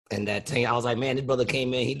And that thing, I was like, man, this brother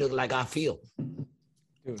came in. He looked like I feel.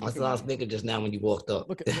 Dude, That's what I was thinking just now when you walked up.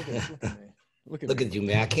 Look at me. Look at you,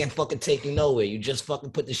 man. I can't fucking take you nowhere. You just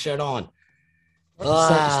fucking put the shirt on.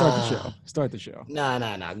 Start the show.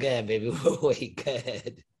 Nah. Go ahead, baby. Wait, go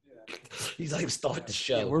ahead. He's like, start the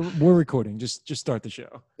show. Yeah, we're recording. Just start the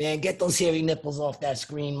show. Man, get those hairy nipples off that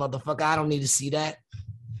screen, motherfucker. I don't need to see that.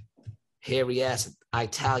 Hairy ass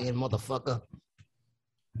Italian motherfucker.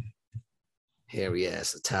 Hairy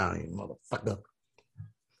ass Italian motherfucker.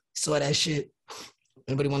 Saw that shit?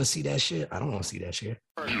 Anybody want to see that shit? I don't want to see that shit.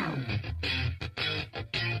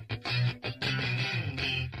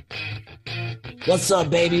 What's up,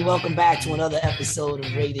 baby? Welcome back to another episode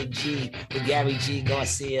of Rated G with Gabby G.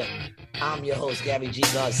 Garcia. I'm your host, Gabby G.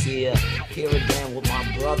 Garcia, here again with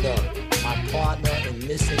my brother, my partner in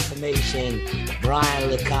misinformation, Brian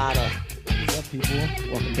Licata. What's up, people?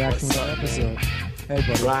 Welcome back to another episode. Hey,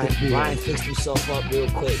 buddy. Brian fixed himself up real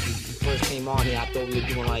quick. He first came on here, I thought we were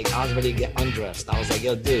doing I was ready to get undressed. I was like,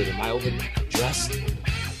 yo, dude, am I overdressed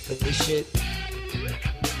for this shit?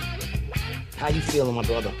 How you feeling, my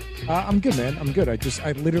brother? I'm good, man. I'm good. I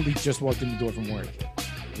literally just walked in the door from work.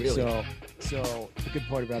 Really? So the good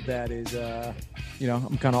part about that is,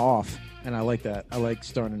 I'm kind of off, and I like that. I like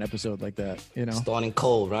starting an episode like that. Starting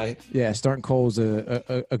cold, right? Yeah, starting cold is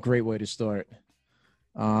a great way to start.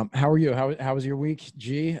 How are you? How was your week,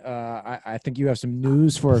 G? I think you have some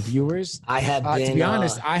news for our viewers. I have been. To be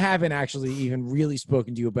honest, I haven't actually even really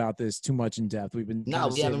spoken to you about this too much in depth. We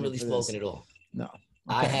haven't really spoken at all. No.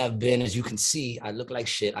 Okay. I have been, as you can see, I look like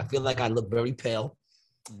shit. I feel like I look very pale.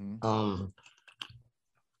 Mm-hmm.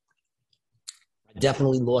 I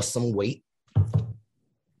definitely lost some weight. I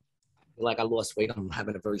feel like I lost weight. I'm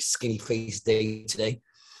having a very skinny face day today.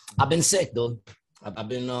 I've been sick, dude. I've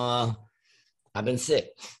been sick.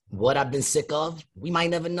 What I've been sick of, we might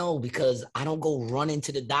never know because I don't go running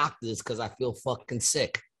to the doctors because I feel fucking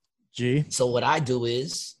sick. Gee. So what I do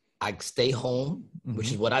is I stay home,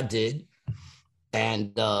 which is what I did.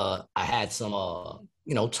 And I had some,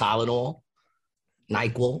 Tylenol,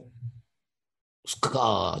 NyQuil,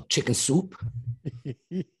 chicken soup,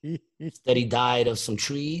 steady diet of some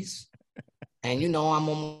trees. And, I'm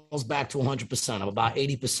almost back to 100%. I'm about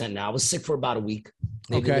 80% now. I was sick for about a week,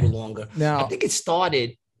 maybe a little longer. Now, I think it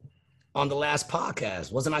started on the last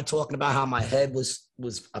podcast. Wasn't I talking about how my head was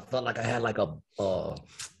I felt like I had like a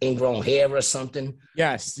ingrown hair or something?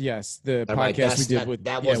 Yes. The podcast we did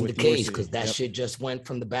that wasn't the case because that shit just went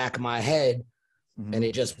from the back of my head and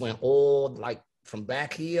it just went all like from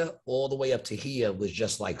back here all the way up to here was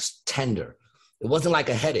just like tender. It wasn't like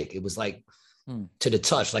a headache. It was like to the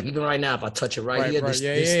touch. Like even right now, if I touch it right here.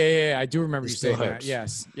 Yeah. I do remember you saying that.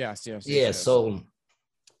 Yes. So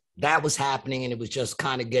that was happening and it was just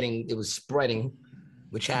kind of it was spreading,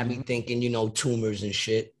 which had me thinking, tumors and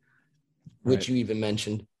shit, which you even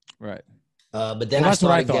mentioned. Right. But then that's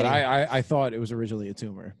what I thought. I thought it was originally a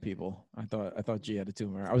tumor, people. I thought G had a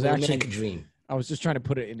tumor. I was actually a dream. I was just trying to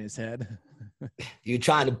put it in his head. You're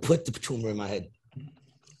trying to put the tumor in my head.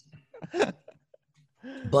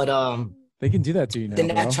 But they can do that to you now. Then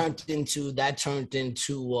that turned into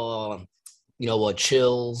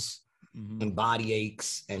chills and body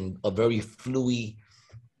aches and a very fluey.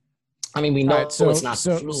 I mean, we know it's not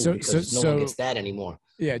flu because no one gets that anymore.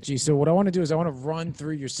 Yeah, G. So what I want to do is I want to run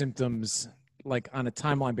through your symptoms like on a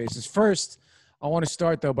timeline basis. First, I want to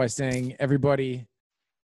start though by saying everybody,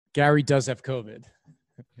 Gary does have COVID.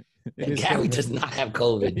 Gary does not have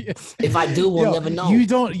COVID. If I do, we'll never know. You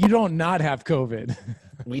don't not have COVID.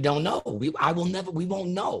 We don't know. We won't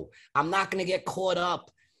know. I'm not gonna get caught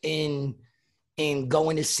up in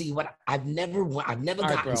going to see what I've never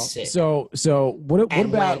gotten sick. So what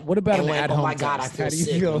about an at-home oh my God, test? I feel How do you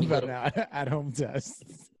sick. feel about an at-home test?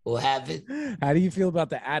 We'll have it. How do you feel about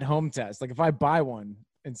the at-home test? Like if I buy one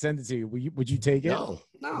and send it to you, would you take it? No,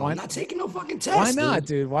 I'm not taking no fucking test. Why not,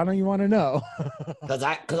 dude? Why don't you want to know? Because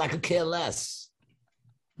I could care less.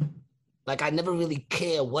 Like I never really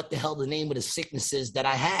care what the hell the name of the sickness is that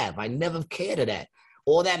I have. I never care to that.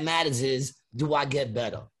 All that matters is, do I get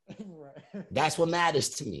better? Right. That's what matters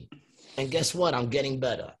to me. And guess what? I'm getting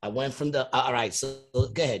better. I went from all right, so go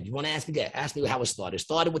ahead. You want to ask me that? Ask me how it started. It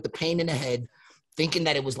started with the pain in the head, thinking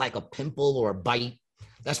that it was like a pimple or a bite.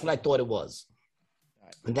 That's what I thought it was.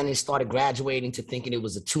 And then it started graduating to thinking it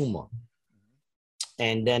was a tumor.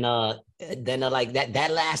 And then like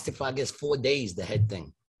that lasted for, I guess, 4 days, the head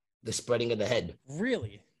thing, the spreading of the head.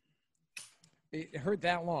 Really? It hurt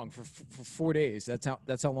that long for 4 days. That's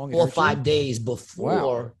how long it 4 or hurt 5 days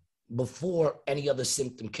before any other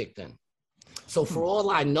symptom kicked in. So for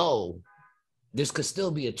all I know, this could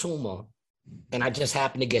still be a tumor, and I just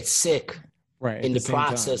happen to get sick right in at the the same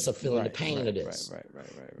process time. of feeling the pain of this. Right.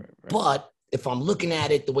 But if I'm looking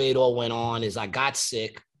at it the way it all went on is I got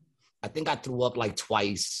sick. I think I threw up like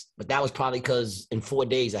twice, but that was probably because in 4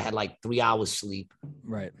 days I had like 3 hours sleep.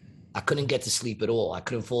 Right. I couldn't get to sleep at all. I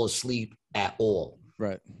couldn't fall asleep at all.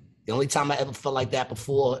 Right. The only time I ever felt like that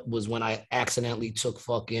before was when I accidentally took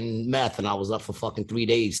fucking meth and I was up for fucking 3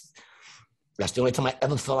 days. That's the only time I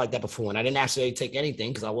ever felt like that before. And I didn't actually take anything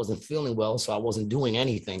because I wasn't feeling well, so I wasn't doing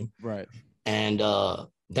anything. Right. And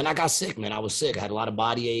then I got sick, man. I was sick. I had a lot of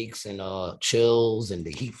body aches and chills and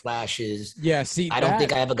the heat flashes. Yeah, see, I don't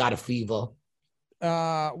think I ever got a fever.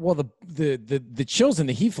 Well, the chills and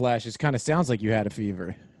the heat flashes kind of sounds like you had a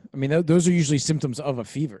fever. I mean, those are usually symptoms of a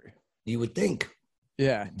fever. You would think.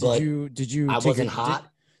 Yeah. But Did you? I wasn't hot.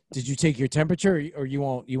 Did you take your temperature, or you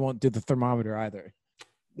won't do the thermometer either?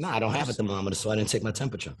 No, I don't have a thermometer, so I didn't take my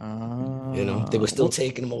temperature. You know, they were still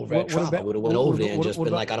taking them over at Trump. I would have went over there and just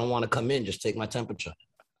been like, I don't want to come in, just take my temperature.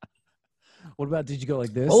 What about, did you go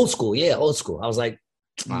like this? Old school, yeah, old school. I was like,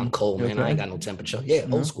 I'm cold, man. Okay. I ain't got no temperature. Yeah,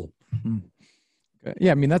 old school.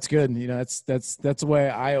 Yeah, I mean, that's good. You know, that's the way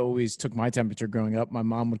I always took my temperature growing up. My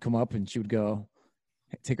mom would come up and she would go,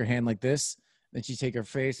 take her hand like this. Then she'd take her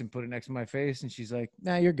face and put it next to my face. And she's like,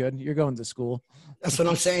 nah, you're good. You're going to school. That's what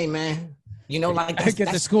I'm saying, man. You know, like I get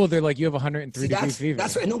to school, they're like, you have 103 degree fever.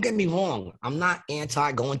 That's right. Don't get me wrong. I'm not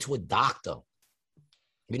anti going to a doctor.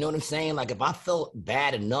 You know what I'm saying? Like if I felt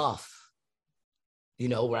bad enough, you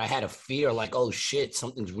know, where I had a fear like, oh shit,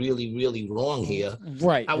 something's really, really wrong here.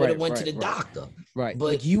 Right. I would have went to the doctor. Right. But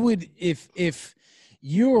like you would, if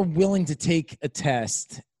you were willing to take a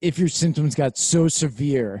test, if your symptoms got so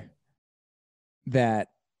severe that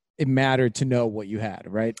it mattered to know what you had,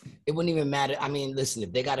 right? It wouldn't even matter. I mean, listen,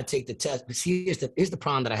 if they got to take the test, see, here's the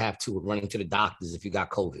problem that I have too with running to the doctors if you got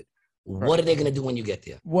COVID. Right. What are they going to do when you get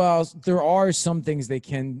there? Well, there are some things they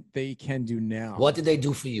can do now. What did they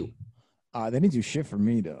do for you? They didn't do shit for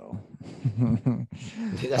me though.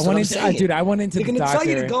 That's what I'm saying. Dude, I went into the doctor. They're going to tell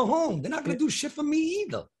you to go home. They're not going to do shit for me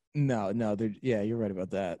either. No. Yeah, you're right about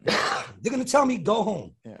that. They're going to tell me go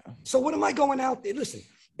home. Yeah. So what am I going out there? Listen,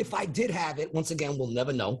 if I did have it, once again, we'll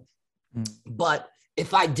never know. But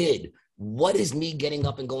if I did, what is me getting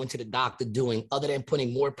up and going to the doctor doing other than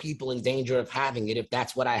putting more people in danger of having it if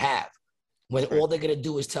that's what I have? When all they're going to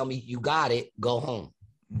do is tell me, you got it, go home.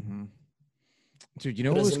 Mm-hmm. Dude, you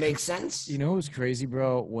know, does it make sense? You know, it was crazy,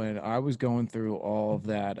 bro. When I was going through all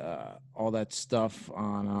that stuff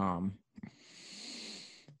on,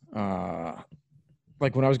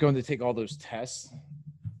 like when I was going to take all those tests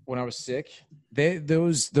when I was sick,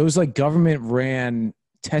 those like government ran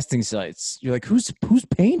testing sites. You're like, who's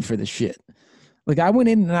paying for this shit? Like I went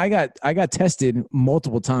in and I got tested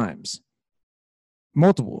multiple times.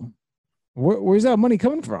 Multiple. Where's that money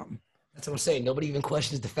coming from? That's what I'm saying. Nobody even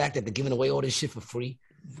questions the fact that they're giving away all this shit for free.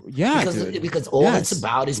 Yeah, because all it's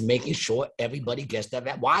about is making sure everybody gets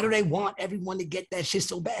that. Why do they want everyone to get that shit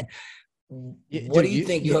so bad? What do you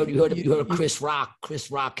think? You heard Chris Rock.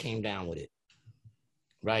 Chris Rock came down with it,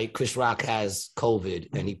 right? Chris Rock has COVID,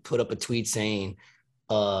 and he put up a tweet saying,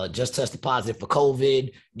 "Just tested positive for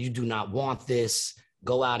COVID. You do not want this.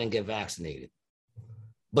 Go out and get vaccinated."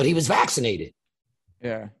 But he was vaccinated.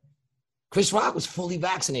 Yeah. Chris Rock was fully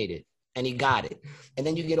vaccinated. And he got it. And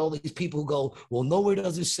then you get all these people who go, well, nowhere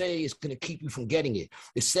does it say it's going to keep you from getting it.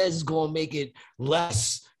 It says it's going to make it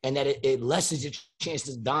less and that it lessens your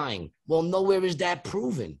chances of dying. Well, nowhere is that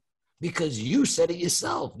proven because you said it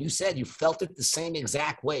yourself. You said you felt it the same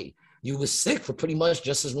exact way. You were sick for pretty much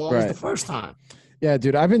just as long as the first time. Yeah,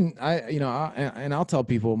 dude, I'll tell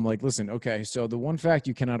people, I'm like, listen, okay, so the one fact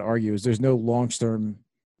you cannot argue is there's no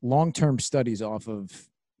long-term studies off of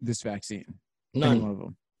this vaccine. None. Any one of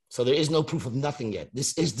them. So there is no proof of nothing yet.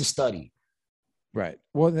 This is the study. Right.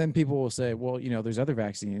 Well, then people will say, well, you know, there's other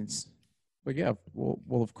vaccines. But yeah,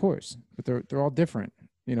 well, of course. But they're all different.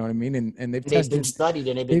 You know what I mean? And they've been studied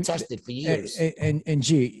and they've been tested for years. And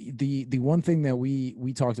gee, the one thing that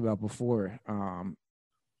we talked about before,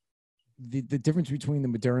 the difference between the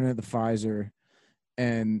Moderna, the Pfizer,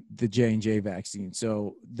 and the J&J vaccine.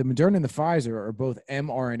 So the Moderna and the Pfizer are both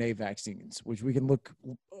mRNA vaccines, which we can look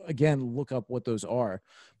up what those are.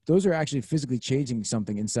 Those are actually physically changing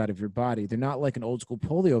something inside of your body. They're not like an old school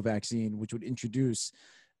polio vaccine, which would introduce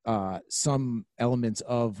some elements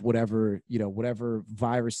of whatever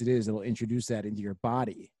virus it is. It'll introduce that into your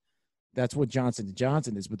body. That's what Johnson &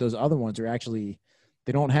 Johnson is. But those other ones are actually,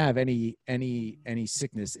 they don't have any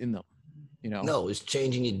sickness in them. You know? No, it's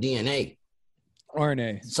changing your DNA.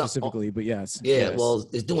 RNA specifically, but yes. Yeah, yes. Well,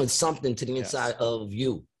 it's doing something to the inside of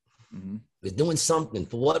you. Mm-hmm. It's doing something.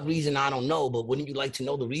 For what reason, I don't know, but wouldn't you like to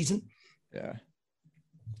know the reason? Yeah.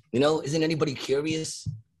 You know, isn't anybody curious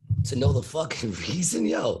to know the fucking reason,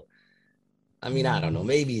 yo? I mean, I don't know.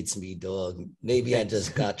 Maybe it's me, dog. Maybe I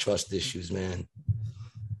just got trust issues, man.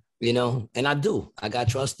 You know, and I do. I got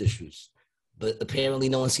trust issues. But apparently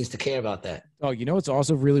no one seems to care about that. Oh, you know what's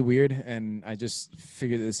also really weird, and I just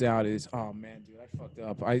figured this out is, oh man, dude, I fucked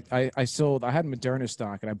up. I had Moderna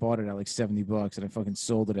stock and I bought it at like $70 and I fucking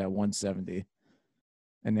sold it at 170,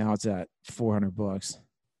 and now it's at $400.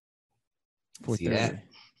 See that?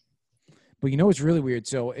 But you know what's really weird?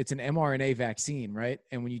 So it's an mRNA vaccine, right?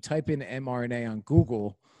 And when you type in mRNA on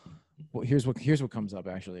Google, well, here's what comes up.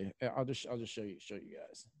 Actually, I'll just show you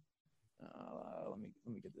guys. Let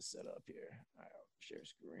me get this set up here. All right, share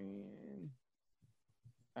screen.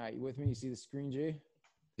 All right, you with me? You see the screen, G?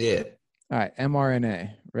 Yeah. All right,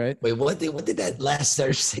 mRNA, right? Wait, what did that last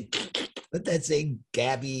search say? What did that say?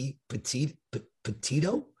 Gabby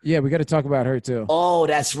Petito? Yeah, we got to talk about her too. Oh,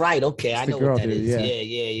 that's right. Okay, I know girl, what that dude, is.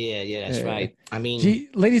 yeah. Yeah. That's right. I mean, G,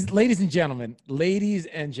 ladies and gentlemen, let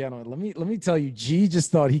me tell you, G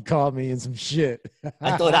just thought he called me in some shit.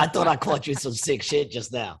 I thought I caught you in some sick shit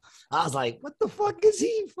just now. I was like, what the fuck is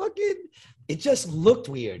he fucking? It just looked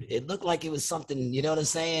weird. It looked like it was something, you know what I'm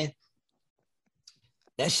saying?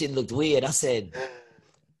 That shit looked weird. I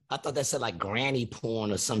thought that said like granny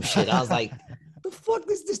porn or some shit. I was like, the fuck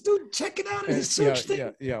is this dude checking out in his search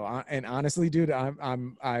thing? Yeah. And honestly, dude,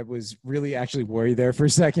 I was really actually worried there for a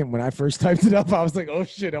second when I first typed it up. I was like, oh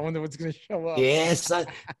shit, I wonder what's gonna show up. Yeah, son,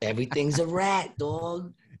 everything's a rat,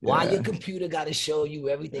 dog. Why your computer got to show you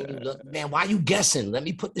everything you look? Man, why you guessing? Let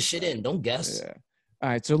me put the shit in. Don't guess. Yeah. All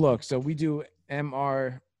right. So look. So we do mRNA,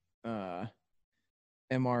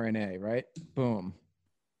 right? Boom.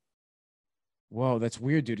 Whoa, that's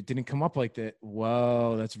weird, dude. It didn't come up like that.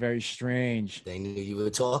 Whoa, that's very strange. They knew you were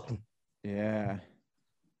talking. Yeah.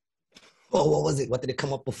 Oh, what was it? What did it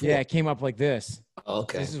come up before? Yeah, it came up like this.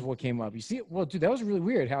 Okay. This is what came up. You see? Well, dude, that was really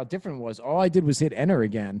weird how different it was. All I did was hit enter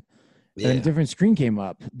again. Yeah. And a different screen came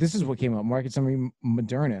up. This is what came up. Market summary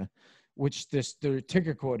Moderna, which their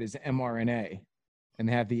ticker code is mRNA, and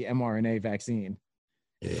they have the mRNA vaccine.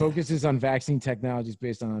 Yeah. It focuses on vaccine technologies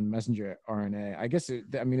based on messenger RNA. I guess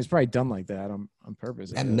it's probably done like that on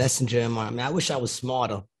purpose. That messenger mRNA. I mean, I wish I was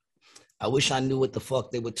smarter. I wish I knew what the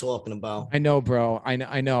fuck they were talking about. I know, bro. I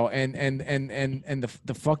know. And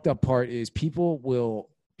the fucked up part is people will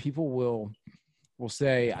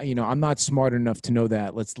say, you know, I'm not smart enough to know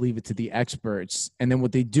that. Let's leave it to the experts. And then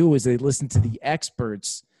what they do is they listen to the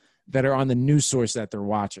experts that are on the news source that they're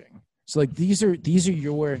watching. So like these are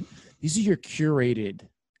your curated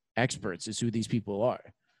experts is who these people are.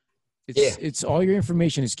 It's all your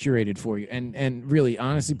information is curated for you. And really,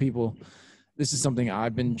 honestly, people, this is something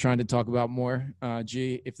I've been trying to talk about more.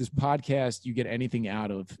 G, if this podcast you get anything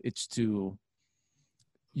out of, it's to,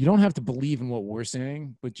 you don't have to believe in what we're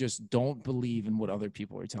saying, but just don't believe in what other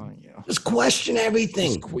people are telling you. Just question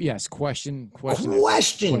everything. Question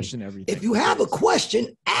everything. If you have a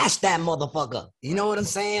question, ask that motherfucker. You know what I'm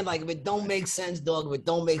saying? Like, if it don't make sense, dog, if it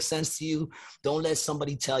don't make sense to you, don't let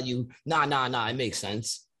somebody tell you, nah, it makes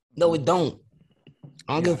sense. No, it don't.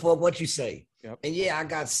 I don't give a fuck what you say. Yep. And yeah, I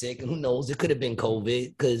got sick, and who knows? It could have been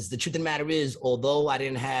COVID, because the truth of the matter is, although I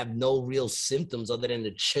didn't have no real symptoms other than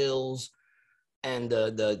the chills and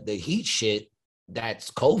the heat shit, that's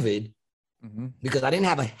COVID, because I didn't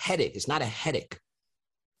have a headache. It's not a headache.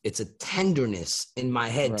 It's a tenderness in my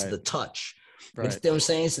head to the touch. You understand what I'm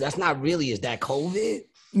saying? So that's not really, is that COVID?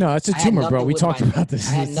 No, it's a tumor, bro. We talked about this.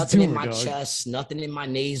 I had nothing in my chest, nothing in my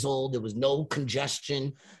nasal. There was no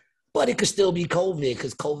congestion, but it could still be COVID,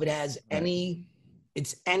 because COVID has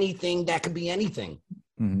it's anything that could be anything.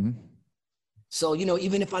 So, you know,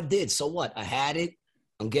 even if I did, so what? I had it.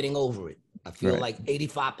 I'm getting over it. I feel like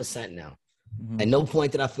 85% now. At no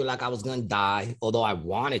point did I feel like I was going to die, although I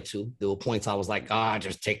wanted to. There were points I was like,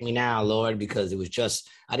 just take me now, Lord, because it was just,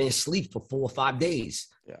 I didn't sleep for 4 or 5 days.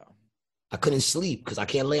 Yeah. I couldn't sleep because I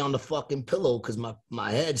can't lay on the fucking pillow because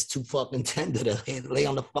my head's too fucking tender to lay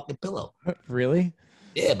on the fucking pillow. Really?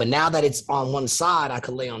 Yeah, but now that it's on one side, I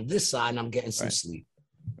could lay on this side and I'm getting some sleep.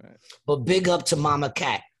 Right. But big up to Mama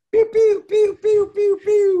Cat. Pew, pew, pew, pew, pew,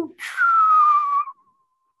 pew.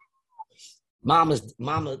 Mama,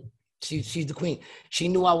 she's the queen. She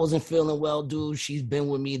knew I wasn't feeling well, dude. She's been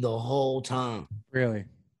with me the whole time. Really?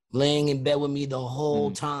 Laying in bed with me the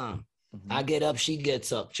whole time. I get up, she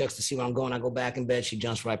gets up, checks to see where I'm going. I go back in bed. She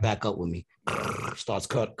jumps right back up with me. Starts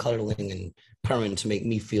cuddling and purring to make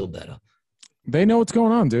me feel better. They know what's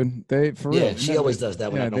going on, dude. Yeah, she always does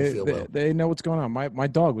that when I don't feel well. They know what's going on. My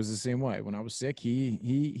dog was the same way. When I was sick,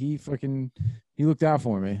 he looked out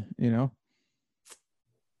for me, you know?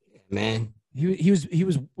 Man, He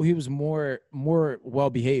was more well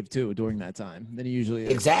behaved too during that time than he usually is.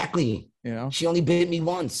 Exactly. You know, She only bit me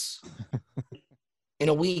once in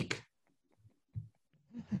a week.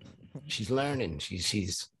 She's learning.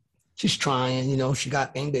 She's trying. You know, she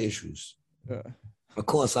got anger issues. Of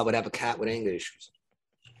course, I would have a cat with anger issues.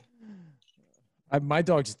 My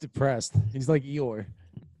dog's depressed. He's like Eeyore.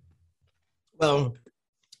 Well,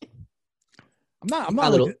 I'm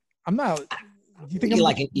not like I'm not. You think you're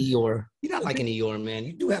like an Eeyore? You're not like an Eeyore, man.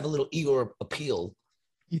 You do have a little Eeyore appeal.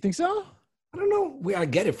 You think so? I don't know where I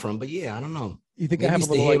get it from, but yeah, I don't know. You think maybe I have it's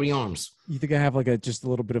a little the hairy arms? You think I have like just a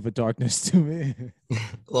little bit of a darkness to me?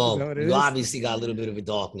 Well, you obviously got a little bit of a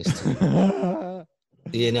darkness to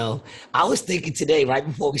you. You know, I was thinking today, right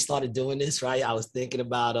before we started doing this, right? I was thinking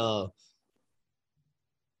about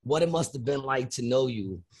what it must have been like to know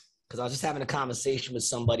you, because I was just having a conversation with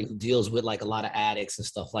somebody who deals with like a lot of addicts and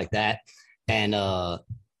stuff like that, and a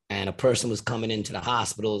person was coming into the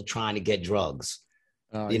hospital trying to get drugs.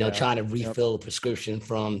 Trying to refill a prescription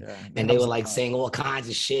from, and they were like saying all kinds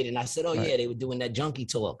of shit. And I said, oh, yeah, they were doing that junkie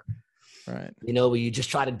talk. Right. You know, where you just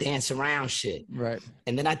try to dance around shit. Right.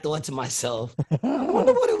 And then I thought to myself, I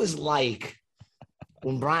wonder what it was like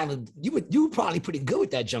when Brian was, you were probably pretty good with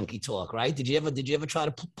that junkie talk, right? Did you ever try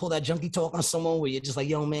to pull that junkie talk on someone where you're just like,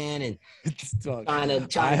 yo, man, and trying to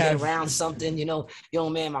get around something, you know, yo,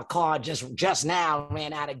 man, my car just now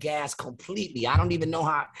ran out of gas completely. I don't even know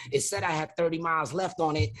how. It said I had 30 miles left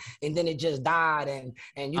on it, and then it just died.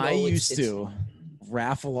 And you know, I used to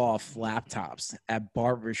raffle off laptops at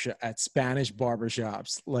Spanish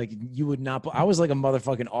barbershops. Like, you would not. I was like a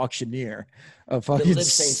motherfucking auctioneer. The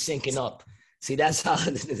lips ain't syncing up. See, that's how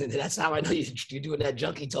I know you're doing that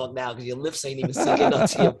junkie talk now, because your lips ain't even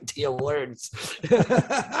syncing up to your words.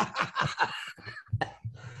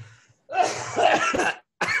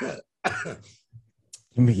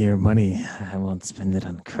 Give me your money. I won't spend it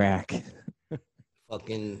on crack.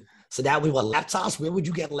 Fucking. So that was what, laptops? Where would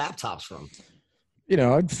you get laptops from? You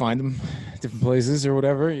know, I'd find them different places or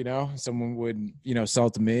whatever. You know, someone would, sell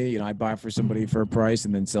it to me. You know, I'd buy it for somebody for a price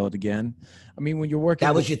and then sell it again. I mean, when you're working,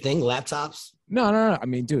 that was your thing, laptops? No. I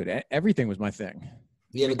mean, dude, everything was my thing.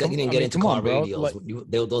 You didn't get into car radios. Like,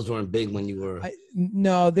 those weren't big when you were.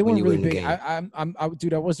 No, they weren't really big.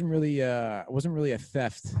 Dude, I wasn't really a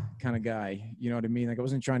theft kind of guy. You know what I mean? Like, I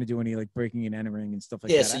wasn't trying to do any like breaking and entering and stuff like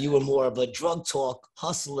that. Yeah, so you were more of a drug talk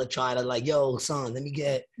hustler, trying to like, yo, son, let me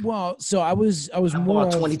get. Well, so I was more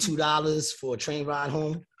about $22 for a train ride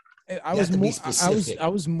home. I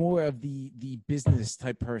was more of the business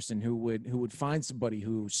type person who would find somebody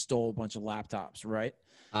who stole a bunch of laptops, right?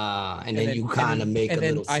 And then you kind of make a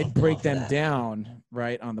little. I'd break them down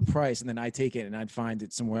right on the price, and then I'd take it and I'd find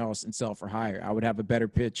it somewhere else and sell for higher. I would have a better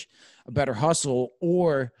pitch, a better hustle,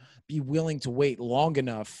 or be willing to wait long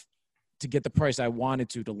enough to get the price I wanted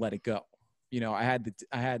to let it go. You know, I had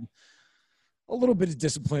a little bit of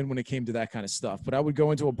discipline when it came to that kind of stuff, but I would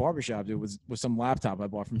go into a barbershop, dude, with some laptop I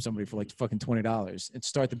bought from somebody for like fucking $20 and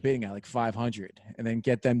start the bidding at like $500 and then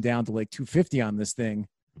get them down to like $250 on this thing.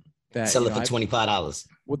 Sell it for $25.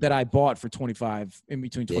 That I bought for $25, in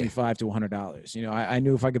between $25 to $100. You know, I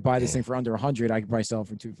knew if I could buy this thing for under $100, I could probably sell it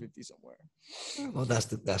for $250 somewhere. Well, that's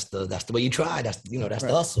the way you try. That's the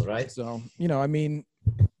hustle, right? So, I mean,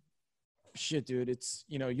 shit, dude, it's,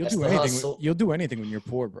 you'll do anything. You'll do anything when you're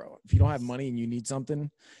poor, bro. If you don't have money and you need something,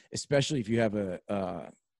 especially if you have a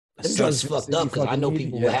drugs fucked up, because I know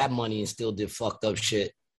people who had money and still did fucked up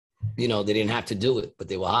shit. You know, they didn't have to do it, but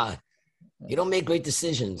they were high. You don't make great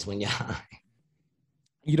decisions when you're high.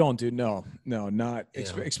 You don't, dude. No, not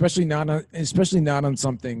especially not on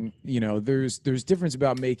something. There's difference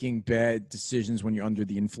about making bad decisions when you're under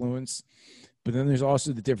the influence, but then there's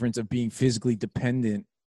also the difference of being physically dependent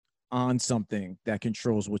on something that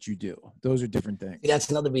controls what you do. Those are different things. That's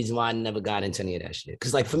another reason why I never got into any of that shit.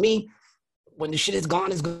 Because like for me, when the shit is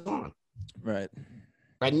gone, it's gone. Right.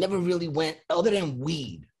 I never really went, other than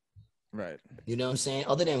weed. Right. You know what I'm saying?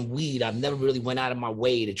 Other than weed, I've never really went out of my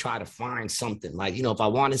way to try to find something. Like, if I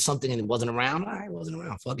wanted something and it wasn't around, it wasn't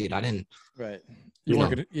around. Fuck it. I didn't. Right. You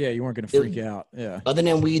weren't gonna freak out. Yeah. Other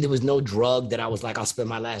than weed, there was no drug that I was like, I'll spend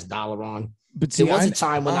my last dollar on. But see, there was a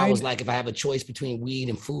time when I was like, if I have a choice between weed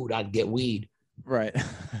and food, I'd get weed. Right.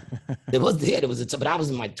 there was a but I was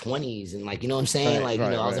in my 20s and like, you know what I'm saying? Right,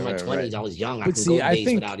 I was in my 20s. I was young. I could go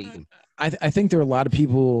days without eating. I think there are a lot of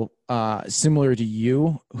people similar to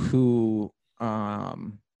you who,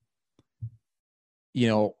 other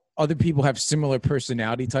people have similar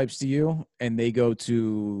personality types to you, and they go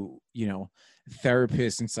to,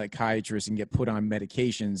 therapists and psychiatrists and get put on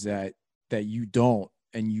medications that you don't,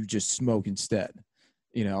 and you just smoke instead,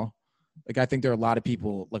 Like, I think there are a lot of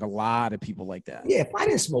people like that. Yeah, if I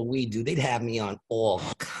didn't smoke weed, dude, they'd have me on all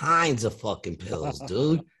kinds of fucking pills,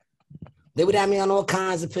 dude. They would have me on all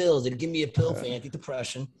kinds of pills. They'd give me a pill for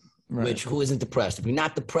antidepressant, Right. which who isn't depressed? If you're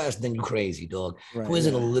not depressed, then you're crazy, dog. Right, Who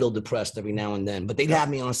isn't yeah. a little depressed every now and then? But they'd have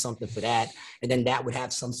me on something for that, and then that would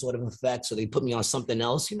have some sort of effect. So they put me on something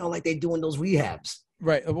else, you know, like they do in those rehabs.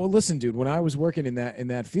 Right. Well, listen, dude, when I was working in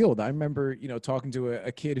that field, I remember, you know, talking to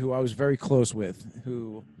a kid who I was very close with,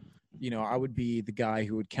 who, you know, I would be the guy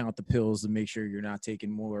who would count the pills to make sure you're not taking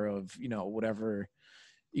more of, you know, whatever,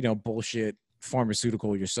 you know, bullshit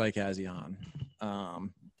pharmaceutical your psych has you on.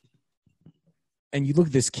 And you look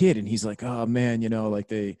at this kid and he's like, oh man, you know, like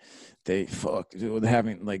they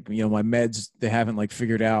haven't, like, you know, my meds, they haven't like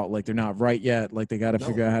figured out, like they're not right yet. Like they got to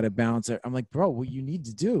figure out how to balance it. I'm like, bro, what you need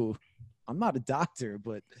to do, I'm not a doctor,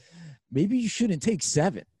 but maybe you shouldn't take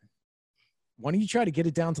 7. Why don't you try to get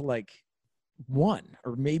it down to like 1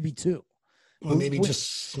 or maybe 2? Or maybe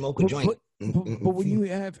just smoke a joint. But when you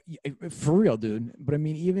have, for real, dude, but I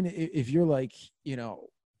mean, even if you're like, you know,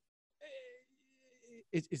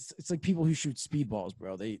 it's like people who shoot speedballs,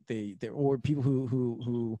 bro. They're or people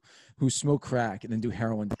who smoke crack and then do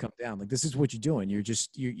heroin to come down. Like, this is what you're doing.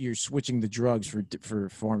 You're switching the drugs for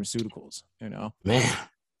pharmaceuticals, you know? Man,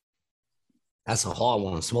 that's a hard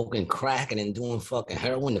one. Smoking crack and then doing fucking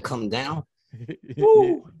heroin to come down.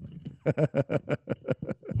 Woo.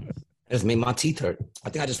 That's made my teeth hurt. I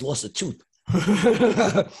think I just lost a tooth.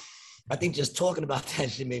 I think just talking about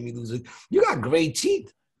that shit made me lose it. You got great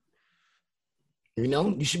teeth. You know,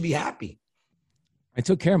 you should be happy. I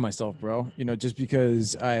took care of myself, bro. You know, just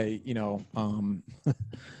because I, you know,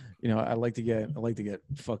 you know, I like to get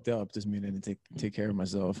fucked up doesn't mean I didn't take care of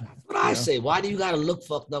myself. That's what I say. Why do you gotta look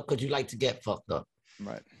fucked up? Because you like to get fucked up.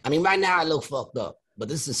 Right. I mean, right now I look fucked up, but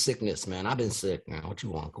this is sickness, man. I've been sick, man. What you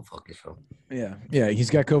want? Go fuck yourself. Yeah. Yeah. He's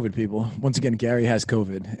got COVID, people. Once again, Gary has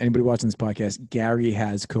COVID. Anybody watching this podcast, Gary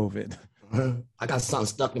has COVID. I got something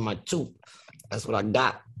stuck in my tooth. That's what I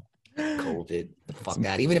got. COVID. The fuck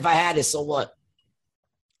out. Even if I had it, so what?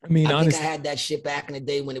 I mean, I honestly, think I had that shit back in the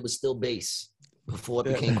day when it was still base, before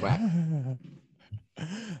it became crack.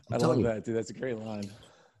 I love that, dude. That's a great line.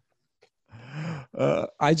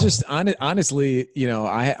 I just honestly, you know,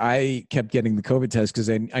 I kept getting the COVID test because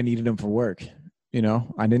I needed them for work. You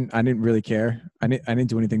know, I didn't really care. I didn't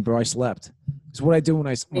do anything, bro. I slept. It's what I do when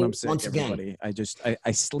I'm sick. Once again, everybody,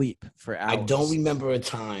 I sleep for hours. I don't remember a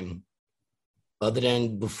time other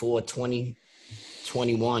than before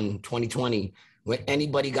 2020, when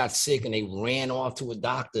anybody got sick and they ran off to a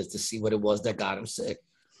doctor to see what it was that got them sick.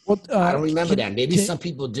 Well, I don't remember that. Maybe some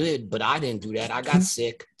people did, but I didn't do that. I got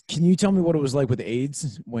sick. Can you tell me what it was like with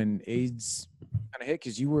AIDS when AIDS kind of hit?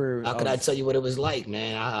 Because you were. How could I tell you what it was like,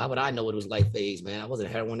 man? How would I know what it was like for AIDS, man? I wasn't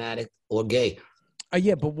a heroin addict or gay.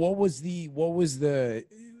 Yeah, but wasn't there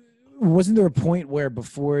a point where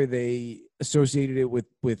before they associated it with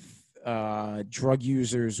drug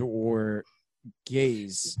users or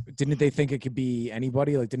gays, didn't they think it could be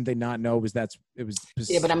anybody? Like, didn't they not know it was?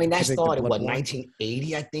 Yeah, but I mean, that started what,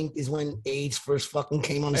 1980, I think, is when AIDS first fucking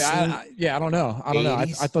came on the scene. I don't know.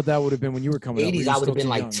 I thought that would have been when you were coming 80s, up. I would have been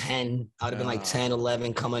like young. 10. I would have been like 10,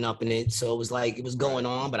 11 coming up in it. So it was like, it was going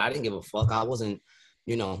on, but I didn't give a fuck. I wasn't,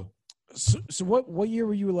 you know. So what year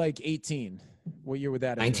were you, like 18? What year would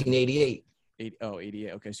that have 1988.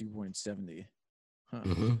 88. Okay, so you were born in 70. Huh.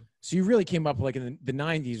 Mm-hmm. So you really came up like in the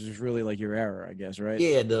 90s was really like your era, I guess, right?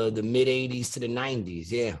 Yeah, the mid 80s to the 90s.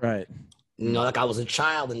 Yeah. Right. You know, like I was a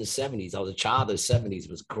child in the 70s. I was a child in the 70s.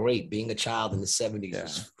 It was great. Being a child in the 70s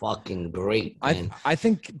was fucking great, man. I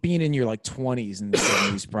think being in your like 20s in the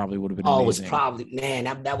 70s probably would have been amazing. It was probably, man,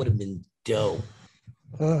 that would have been dope.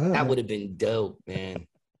 That would have been dope, man.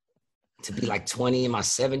 To be like 20 in my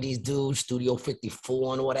 70s, dude, Studio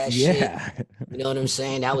 54 and all that shit. You know what I'm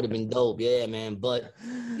saying? That would have been dope. Yeah, man. But,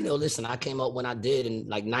 you know, listen, I came up when I did, and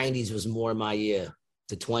like 90s was more my year.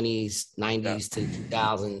 The 20s, 90s to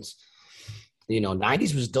 2000s. You know,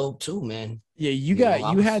 90s was dope too, man. Yeah, you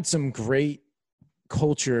had some great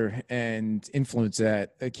culture and influence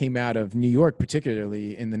that came out of New York,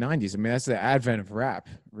 particularly in the 90s. I mean, that's the advent of rap,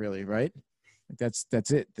 really, right? That's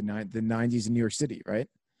it. The 90s in New York City, right?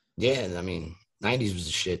 Yeah, I mean, 90s was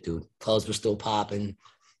the shit, dude. Clubs were still popping.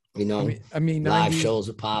 You know, I mean, live shows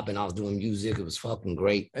were popping. I was doing music. It was fucking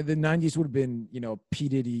great. The 90s would have been, you know, P.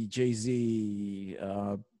 Diddy, Jay-Z,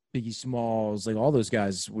 Biggie Smalls, like all those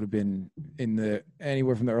guys would have been in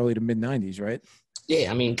anywhere from the early to mid 90s, right?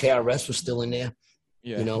 Yeah, I mean, KRS was still in there.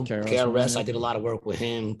 Yeah, you know, KRS, I did a lot of work with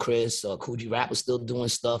him. Chris, Coogee Rap was still doing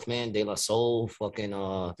stuff, man. De La Soul, fucking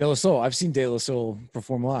De La Soul. I've seen De La Soul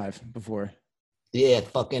perform live before. Yeah,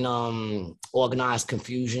 fucking Organized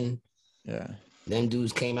Confusion. Yeah. Them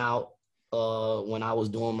dudes came out when I was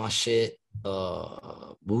doing my shit.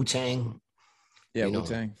 Wu-Tang. Yeah, You know,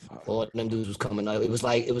 Wu-Tang. all them dudes was coming up. It was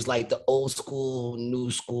like the old school,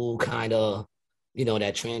 new school kind of,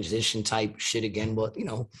 that transition type shit again, but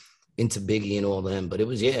into Biggie and all of them. But it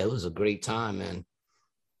was a great time, man.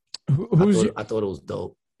 I thought it was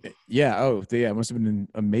dope. Yeah. Oh, yeah. It must have been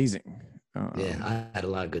amazing. Yeah, I had a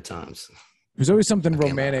lot of good times. There's always something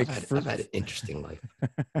romantic. I've had an interesting life,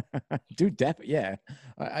 dude. Yeah,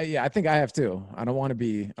 I think I have too. I don't want to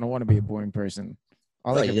be a boring person.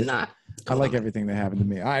 You're not. I like everything that happened to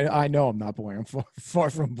me. I know I'm not boring. I'm far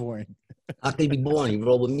from boring. How can you be boring? You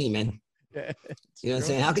roll with me, man. Yeah, you know what I'm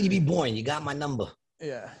saying? How can you be boring? You got my number.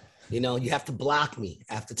 Yeah. You have to block me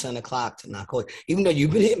after 10 o'clock to not call. Even though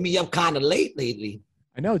you've been hitting me up kind of late lately.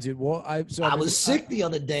 I know, dude. Well, I was sick the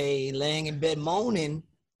other day, laying in bed moaning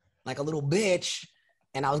like a little bitch,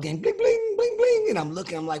 and I was getting bling, bling, bling, bling, and I'm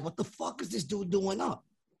like, what the fuck is this dude doing up?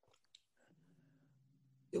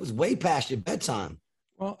 It was way past your bedtime.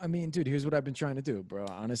 Well, I mean, dude, here's what I've been trying to do, bro.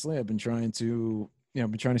 Honestly, I've been trying to,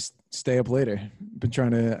 stay up later. I've been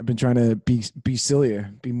trying to be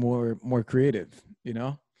sillier, be more creative. You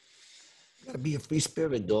gotta be a free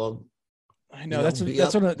spirit, dog. I know that's what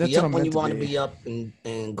I'm when you want to be up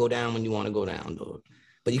and go down when you want to go down, dog.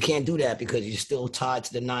 But you can't do that because you're still tied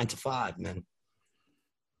to the 9 to 5, man.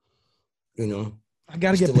 I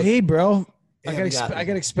gotta get paid, bro. Yeah, I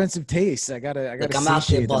got expensive tastes. I gotta. Look, I'm out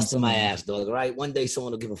there busting my ass, dog. Right? One day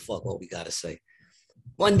someone will give a fuck what we gotta say.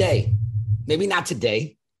 One day, maybe not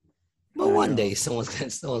today, but one day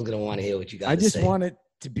someone's gonna want to hear what you got to say. I just want it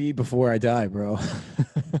to be before I die, bro.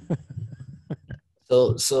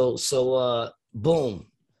 So, boom,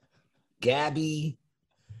 Gabby.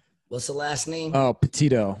 What's the last name? Oh,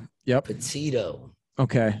 Petito. Yep. Petito.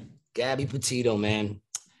 Okay. Gabby Petito, man.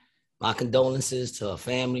 My condolences to her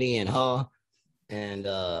family and her. And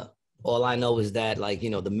all I know is that,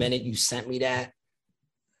 the minute you sent me that,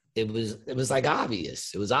 it was like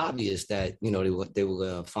obvious. It was obvious that, they were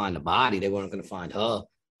going to find the body. They weren't going to find her.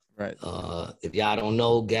 Right. If y'all don't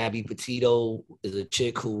know, Gabby Petito is a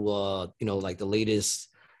chick who, like the latest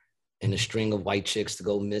in a string of white chicks to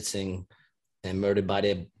go missing and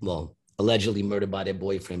allegedly murdered by their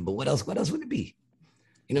boyfriend. But what else would it be?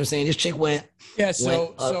 You know what I'm saying? This chick went. Yeah.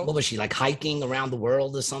 So what was she, like, hiking around the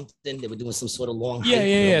world or something? They were doing some sort of long hike.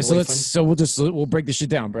 Yeah. So we'll break this shit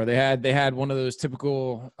down, bro. They had one of those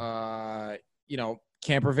typical,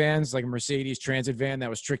 camper vans, like a Mercedes Transit van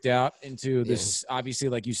that was tricked out into this, obviously,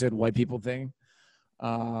 like you said, white people thing.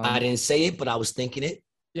 I didn't say it, but I was thinking it.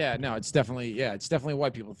 Yeah, no, it's definitely a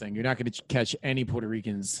white people thing. You're not going to catch any Puerto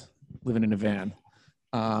Ricans living in a van.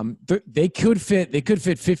 They could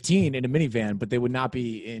fit 15 in a minivan, but they would not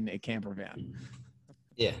be in a camper van.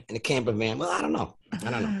 Yeah, in a camper van. Well, I don't know.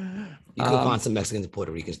 You could find some Mexicans and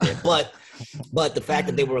Puerto Ricans there, but the fact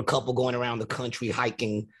that they were a couple going around the country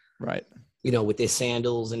hiking, right? With their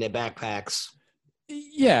sandals and their backpacks.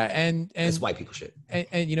 Yeah, and it's white people shit.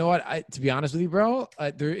 And you know what? To be honest with you, bro,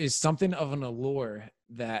 there is something of an allure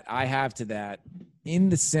that I have to that, in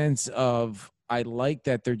the sense of, I like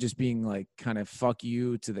that they're just being like kind of fuck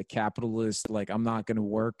you to the capitalist, like I'm not going to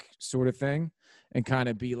work sort of thing, and kind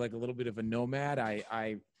of be like a little bit of a nomad.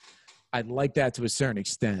 I like that to a certain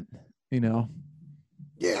extent,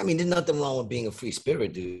 Yeah, I mean, there's nothing wrong with being a free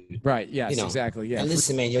spirit, dude. Right. Yes, exactly. Yeah. And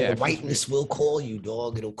listen, man, the whiteness will call you,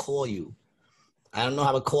 dog. It'll call you. I don't know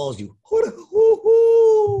how it calls you.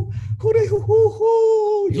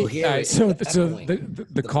 You'll hear it. So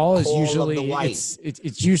the call is usually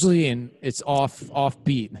it's usually it's off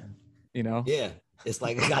beat, Yeah, it's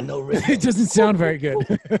like it got no rhythm. It doesn't sound very good.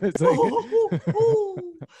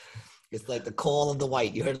 It's like the call of the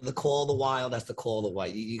white. You heard the call of the wild. That's the call of the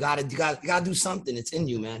white. You gotta do something. It's in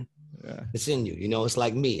you, man. Yeah, it's in you. It's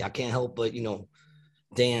like me. I can't help but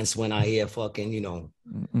dance when I hear fucking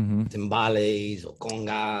timbales or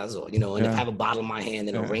congas or and if I have a bottle in my hand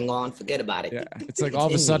and a ring on, forget about it. Yeah, it's like all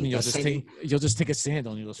of a sudden you'll just take a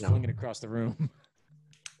sandal and you'll just fling it across the room.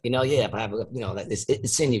 If I have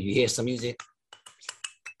it's in you. You hear some music.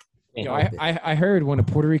 I heard when a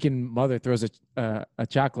Puerto Rican mother throws a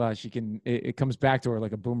chacla, it comes back to her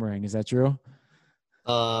like a boomerang. Is that true?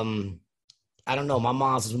 I don't know. My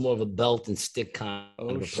mom's is more of a belt and stick kind of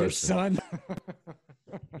a person. Son.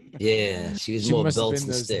 Yeah, she was more belts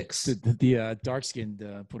and sticks. The dark-skinned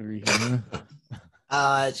Puerto Rican.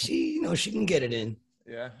 She can get it in.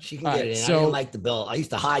 Yeah, she can get it in. So, I didn't like the belt. I used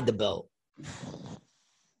to hide the belt,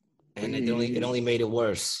 and it only made it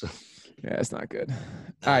worse. Yeah, it's not good.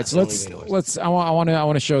 All right, so let's. I want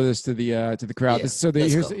to show this to the crowd. Yeah,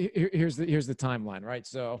 here's the timeline, right?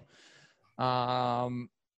 So,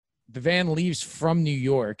 the van leaves from New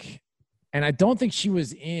York, and I don't think she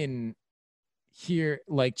was in here,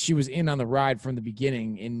 like she was in on the ride from the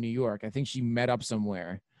beginning in New York. I think she met up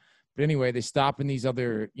somewhere. But anyway, they stop in these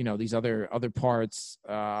other, these other parts.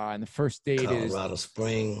 And the first date is Colorado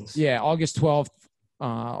Springs. Yeah, August 12th,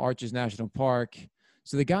 Arches National Park.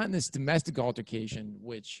 So they got in this domestic altercation,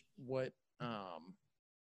 which what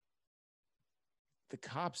the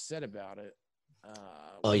cops said about it.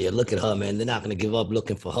 Oh yeah, look at her, man. They're not gonna give up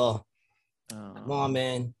looking for her. Come on,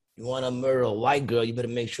 man. You want to murder a white girl, you better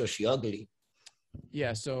make sure she ugly.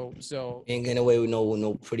 Yeah, so ain't getting away with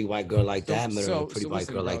no pretty white girl like that, murdering a pretty white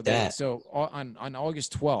girl like that. So on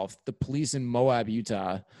August 12th, the police in Moab,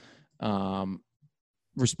 Utah,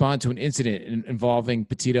 respond to an incident involving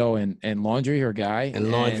Petito and Laundry, her guy.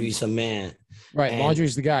 And Laundry's a man. Right,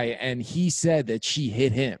 Laundry's the guy, and he said that she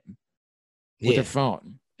hit him with her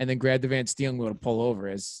phone and then grabbed the van steering wheel to pull over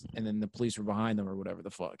and then the police were behind them or whatever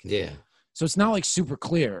the fuck. Yeah. So it's not like super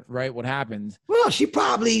clear, right, what happened. Well, she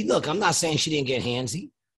probably, look, I'm not saying she didn't get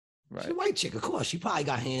handsy. Right. She's a white chick, of course. She probably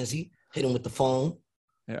got handsy, hit him with the phone.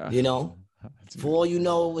 Yeah. For all you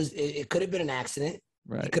know, it could have been an accident.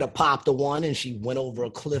 Right. He could have popped the one and she went over a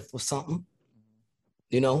cliff or something.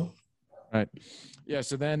 Right. Yeah.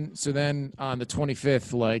 So then on the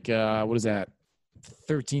 25th, like, what is that?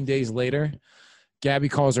 13 days later, Gabby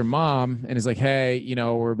calls her mom and is like, hey,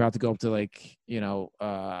 we're about to go up to like,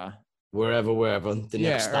 wherever the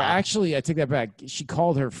next stop. Actually, I take that back. She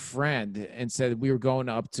called her friend and said we were going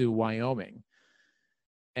up to Wyoming.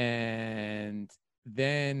 And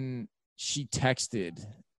then she texted,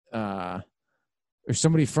 or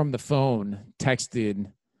somebody from the phone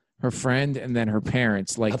texted her friend and then her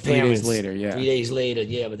parents like 3 days later. Yeah. 3 days later.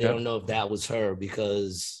 Yeah. But they don't know if that was her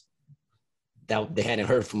because they hadn't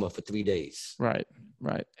heard from her for 3 days. Right.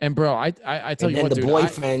 And bro, I tell you what, the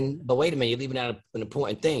boyfriend, but wait a minute, you're leaving out an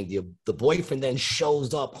important thing. The boyfriend then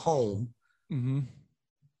shows up home. Mm-hmm.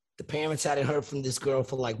 The parents hadn't heard from this girl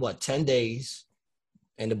for 10 days.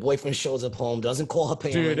 And the boyfriend shows up home, doesn't call her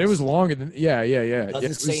parents. Dude, it was longer than, yeah.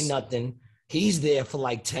 Doesn't say nothing. He's there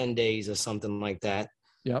for 10 days or something like that.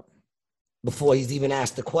 Yep. Before he's even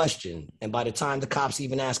asked the question. And by the time the cops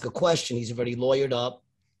even ask a question, he's already lawyered up.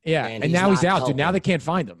 Yeah, and now he's out, dude. Now they can't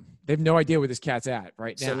find him. They have no idea where this cat's at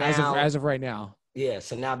right now, as of right now. Yeah,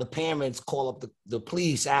 so now the parents call up the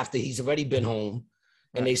police after he's already been home,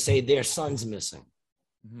 and they say their son's missing.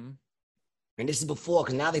 Mm-hmm. And this is before,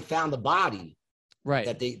 because now they found the body. Right.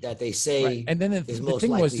 That they say. Right. And then the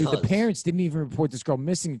thing was, dude, the parents didn't even report this girl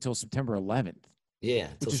missing until September 11th. Yeah,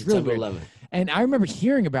 which is really weird. 11th. And I remember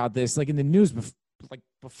hearing about this in the news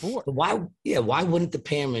before. But why wouldn't the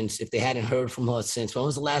parents, if they hadn't heard from her since, when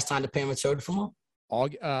was the last time the parents heard from her?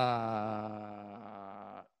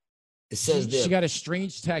 It says she got a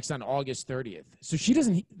strange text on August 30th. So she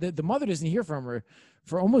doesn't, the mother doesn't hear from her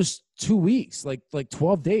for almost 2 weeks, like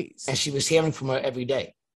 12 days. And she was hearing from her every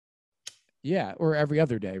day. Yeah, or every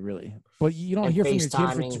other day, really. But you don't hear from your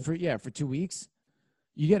kid for 2 weeks.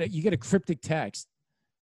 You get a cryptic text,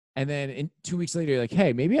 and then 2 weeks later, you're like,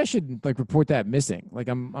 hey, maybe I should report that missing.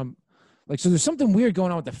 So there's something weird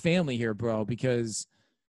going on with the family here, bro, because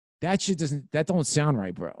that shit don't sound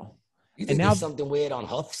right, bro. You think there's something weird on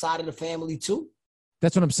her side of the family too?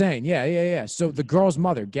 That's what I'm saying. Yeah. So the girl's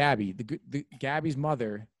mother, Gabby, Gabby's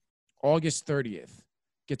mother, August 30th,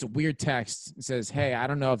 gets a weird text and says, hey, I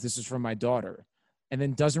don't know if this is from my daughter, and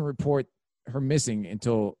then doesn't report her missing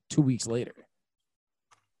until 2 weeks later.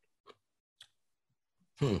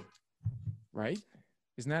 Right?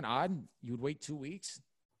 Isn't that odd? You would wait 2 weeks?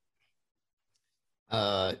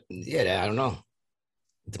 Yeah, I don't know.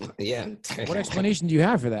 Yeah. What explanation do you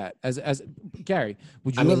have for that? As Gary,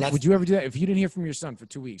 would you ever do that if you didn't hear from your son for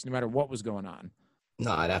 2 weeks, no matter what was going on?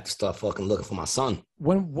 No, I'd have to start fucking looking for my son.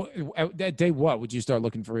 That day, what would you start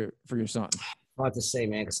looking for your son? Hard to say,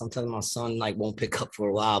 man, because sometimes my son won't pick up for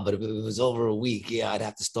a while. But if it was over a week, yeah, I'd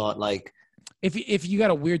have to start If you got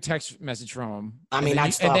a weird text message from him,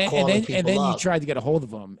 I'd start calling people and then up. You tried to get a hold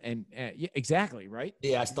of him, and yeah, exactly, right?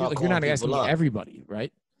 Yeah, I start calling you're not people asking up. Everybody,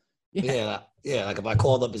 right? Yeah. Like if I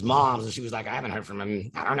called up his mom's and she was like, I haven't heard from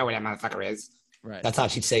him. I don't know where that motherfucker is. Right. That's how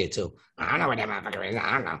she'd say it too. I don't know where that motherfucker is.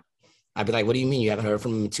 I don't know. I'd be like, what do you mean you haven't heard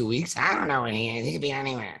from him in 2 weeks? I don't know where he is. He could be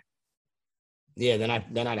anywhere. Yeah, then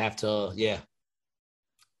I'd have to, yeah.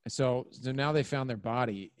 So now they found their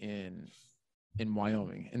body in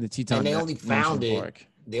Wyoming, in the Teton. And they only found it. Park.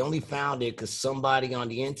 They only found it because somebody on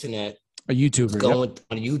the internet, a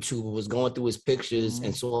YouTuber, was going through his pictures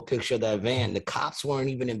and saw a picture of that van. The cops weren't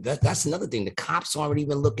even that's another thing. The cops aren't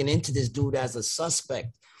even looking into this dude as a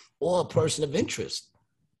suspect or a person of interest.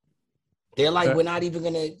 They're like, we're not even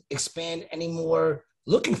going to expand any more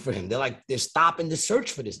looking for him. They're stopping the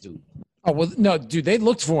search for this dude. Oh, well, no, dude, they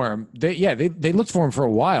looked for him. They looked for him for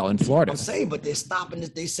a while in Florida. I'm saying, but they're stopping.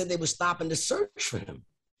 They said they were stopping the search for him.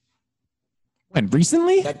 When,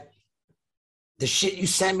 recently? The shit you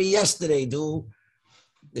sent me yesterday, dude.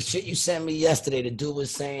 The shit you sent me yesterday, the dude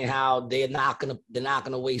was saying how they're not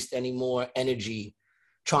gonna waste any more energy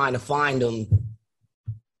trying to find him.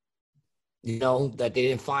 You know, that they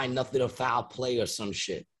didn't find nothing of foul play or some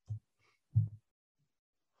shit.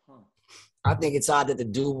 I think it's odd that the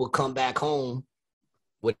dude will come back home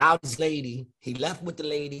without his lady. He left with the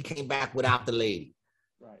lady, came back without the lady.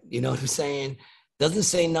 Right. You know what I'm saying? Doesn't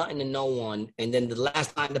say nothing to no one. And then the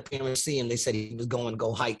last time the parents see him, they said he was going to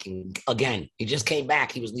go hiking again. He just came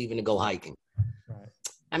back. He was leaving to go hiking. Right.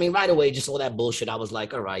 I mean, right away, just all that bullshit. I was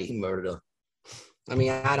like, all right, he murdered her. I mean,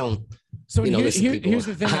 I don't. So here's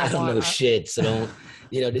the thing. I don't know shit. So don't.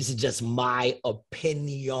 This is just my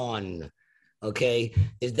opinion. Okay,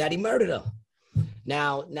 is that he murdered her.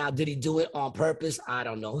 Now, did he do it on purpose? I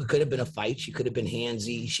don't know. It could have been a fight. She could have been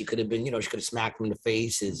handsy. She could have been, she could have smacked him in the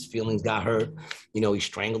face. His feelings got hurt. He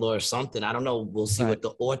strangled her or something. I don't know. We'll see what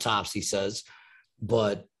the autopsy says.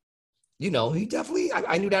 But, he definitely,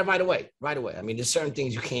 I knew that right away. Right away. I mean, there's certain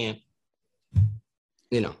things you can't,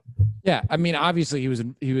 Yeah, I mean, obviously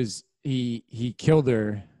he killed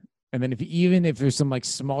her. And then even if there's some like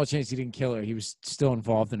small chance he didn't kill her, he was still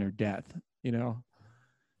involved in her death,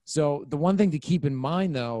 So the one thing to keep in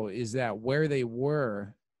mind, though, is that where they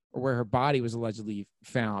were, or where her body was allegedly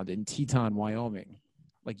found in Teton, Wyoming,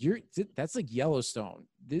 that's like Yellowstone.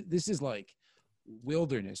 This is like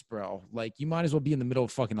wilderness, bro. Like, you might as well be in the middle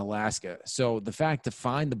of fucking Alaska. So the fact to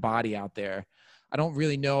find the body out there, I don't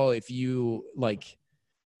really know if you like.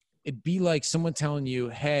 It'd be like someone telling you,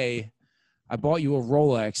 "Hey, I bought you a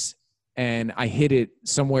Rolex and I hid it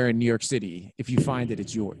somewhere in New York City. If you find it,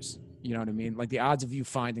 it's yours." You know what I mean? Like, the odds of you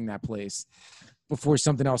finding that place before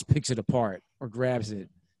something else picks it apart or grabs it.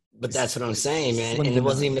 But that's what I'm saying, man. And it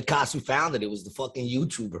wasn't even the cops who found it. It was the fucking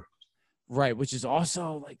YouTuber. Right, which is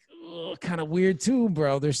also like kind of weird too,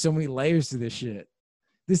 bro. There's so many layers to this shit.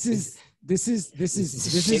 This is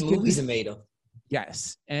shit movies are made of.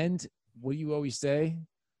 Yes. And what do you always say?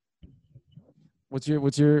 What's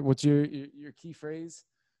your key phrase?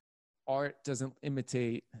 Art doesn't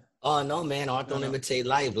imitate. Oh no, man! Art don't imitate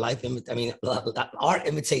life. Art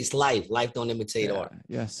imitates life. Life don't imitate art.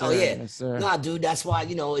 Yes, sir. Oh yeah. Yes, sir. Nah, dude. That's why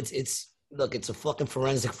it's a fucking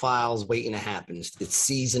Forensic Files waiting to happen. It's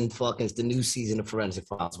the new season of Forensic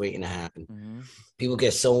Files waiting to happen. Mm-hmm. People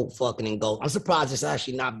get so fucking engulfed. I'm surprised it's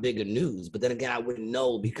actually not bigger news. But then again, I wouldn't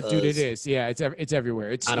know because dude, it is. Yeah, it's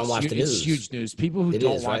everywhere. I don't watch the news. It's huge news. People who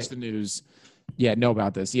don't watch the news. Yeah, know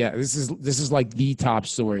about this. Yeah, this is like the top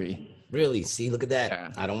story. Really? See, look at that.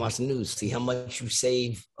 Yeah. I don't watch the news. See how much you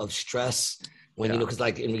save of stress when because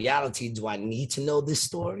like in reality, do I need to know this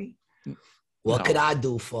story? What could I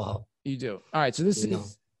do for her? You do. All right. So this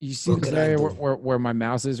is you see this area where my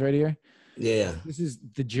mouse is right here? Yeah. This is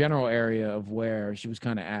the general area of where she was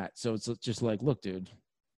kind of at. So it's just like, look, dude.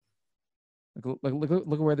 Look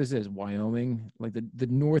at where this is. Wyoming, like the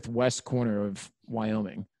northwest corner of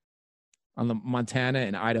Wyoming, on the Montana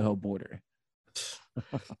and Idaho border.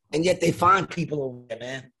 And yet they find people over there,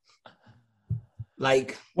 man.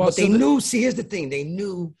 But they knew. See, here's the thing: they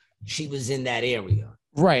knew she was in that area,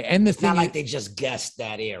 right? And it's not like they just guessed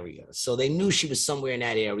that area. So they knew she was somewhere in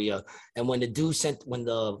that area. And when the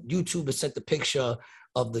YouTuber sent the picture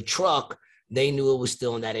of the truck, they knew it was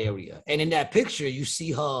still in that area. And in that picture, you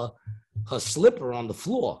see her slipper on the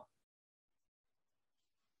floor.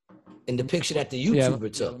 In the picture that the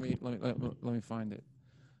YouTuber took. Let me find it.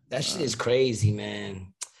 That shit is crazy,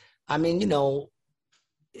 man. I mean,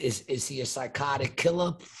 is he a psychotic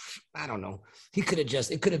killer? I don't know. It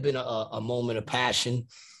could have been a moment of passion,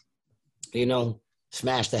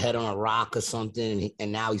 smashed the head on a rock or something.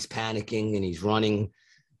 And now he's panicking and he's running.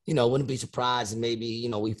 Wouldn't be surprised if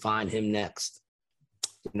maybe, we find him next.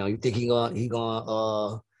 You think he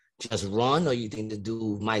gonna just run, or you think the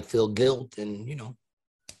dude might feel guilt and,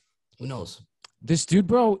 who knows? This dude,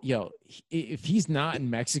 bro, if he's not in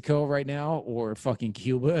Mexico right now or fucking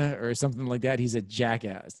Cuba or something like that, he's a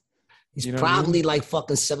jackass. He's probably like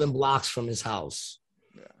fucking 7 blocks from his house.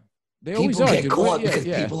 Yeah, they always get caught because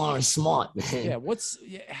people aren't smart, man. Yeah,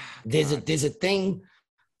 there's a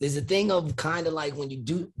thing of kind of like when you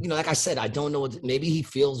do, like I said, I don't know. Maybe he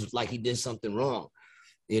feels like he did something wrong,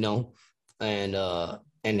 and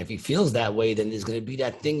if he feels that way, then there's gonna be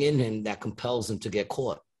that thing in him that compels him to get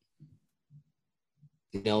caught.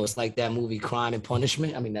 It's like that movie Crime and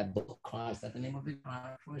Punishment. I mean, that book, Crime, is that the name of it? Crime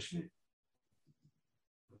and Punishment?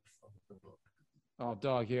 Oh,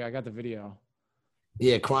 dog, here, I got the video.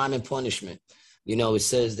 Yeah, Crime and Punishment. You know, it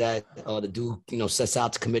says that the dude, you know, sets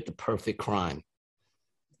out to commit the perfect crime.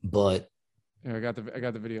 But here, I got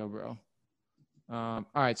the video, bro. All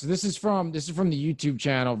right, so this is from the YouTube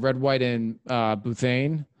channel Red, White, and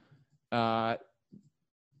Butane.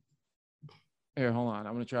 Here, hold on.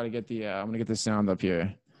 I'm gonna try to get the sound up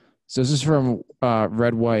here. So this is from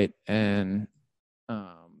Red, White, and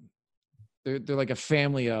they're like a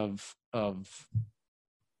family of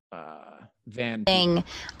van thing.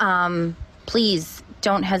 Please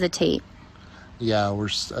don't hesitate. Yeah,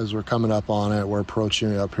 as we're coming up on it, we're approaching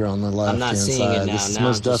it up here on the left. I'm not seeing side. it now. This is now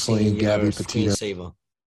most I'm just definitely seeing Gabby your Petito. screensaver.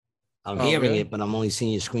 I'm hearing really? it, but I'm only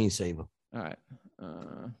seeing your screensaver. All right.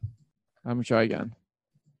 I'm gonna try again.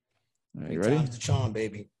 All right, you ready? Time's the charm,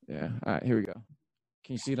 baby. Yeah. All right, here we go.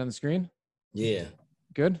 Can you see it on the screen? Yeah.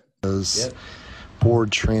 Good. Yep.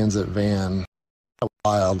 Ford Transit van.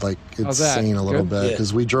 Wild, like insane a little bit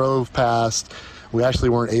because we drove past. We actually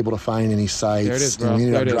weren't able to find any sites. There it is, bro. And we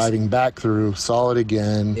ended There up it is. driving back through, saw it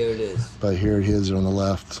again. There it is. But here it is on the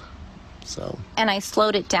left. So. And I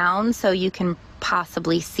slowed it down so you can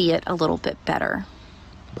possibly see it a little bit better.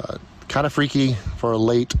 But kind of freaky for a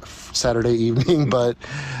late Saturday evening, but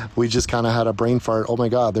we just kind of had a brain fart. Oh my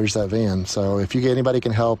God, there's that van. So if anybody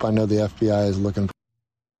can help, I know the FBI is looking.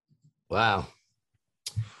 Wow.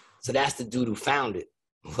 So that's the dude who found it,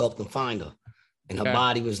 who helped them find her. And her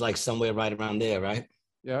body was like somewhere right around there, right?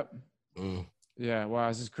 Yep. Yeah. Wow.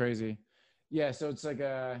 This is crazy. Yeah. So it's like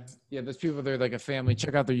those people, they're like a family.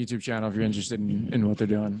 Check out their YouTube channel if you're interested in what they're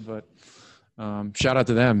doing. But shout out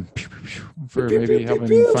to them for maybe helping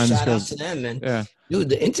find this girl. Shout out to them, man. Yeah. Dude,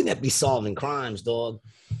 the internet be solving crimes, dog.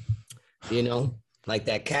 You know, like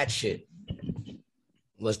that cat shit.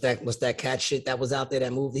 What's that cat shit that was out there,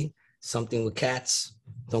 that movie? Something with cats.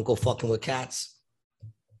 Don't go fucking with cats.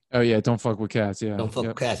 Oh yeah, don't fuck with cats. Yeah, don't fuck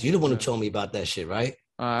with cats. You're the one who told me about that shit, right?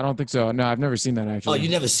 I don't think so. No, I've never seen that actually. Oh, you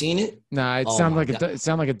never seen it? Nah, it sounded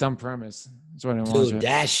like a dumb premise. That's why I didn't watch it. Dude,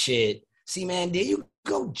 that shit. See, man, there you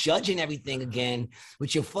go judging everything again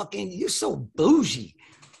with your fucking. You're so bougie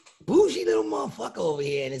little motherfucker over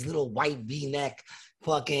here in his little white V-neck,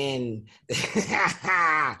 fucking.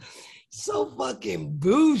 So fucking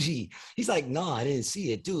bougie. He's like, no, I didn't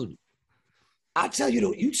see it, dude. I tell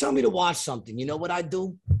you, you tell me to watch something. You know what I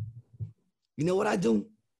do? You know what I do?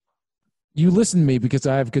 You listen to me because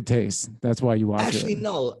I have good taste. That's why you watch it. Actually,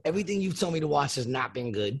 no. Everything you've told me to watch has not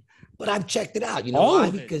been good, but I've checked it out. You know why?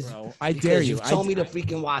 Because I dare you. You've told me to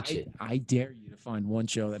freaking watch it. I dare you to find one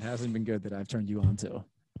show that hasn't been good that I've turned you on to.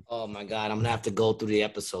 Oh my God, I'm gonna have to go through the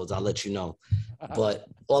episodes. I'll let you know. But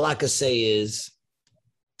all I could say is,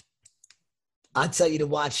 I tell you to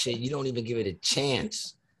watch shit, you don't even give it a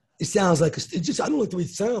chance. It sounds like I don't like the way it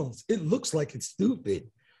sounds. It looks like it's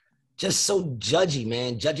stupid. Just so judgy,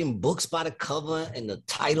 man. Judging books by the cover and the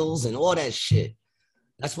titles and all that shit.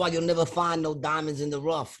 That's why you'll never find no diamonds in the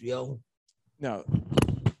rough, yo. No.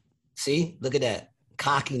 See? Look at that.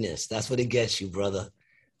 Cockiness. That's what it gets you, brother.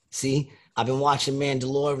 See? I've been watching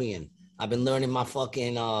Mandalorian. I've been learning my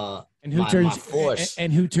fucking my force.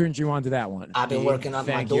 And who turned you on to that one? I've been working on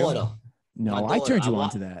my daughter. No, I turned you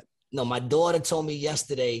on to that. No, my daughter told me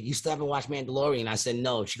yesterday, you still haven't watched Mandalorian. I said,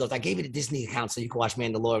 no. She goes, I gave you the Disney account so you can watch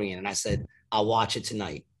Mandalorian. And I said, I'll watch it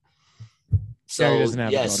tonight. So, Gary doesn't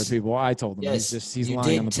have a daughter, people. I told him. Yes, he's you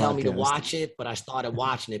lying on the did tell podcast. me to watch it, but I started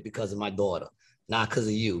watching it because of my daughter, not because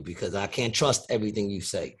of you, because I can't trust everything you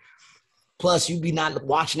say. Plus, you be not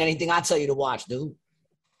watching anything I tell you to watch, dude.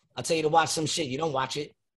 I tell you to watch some shit. You don't watch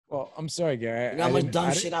it. Well, I'm sorry, Gary. You know how much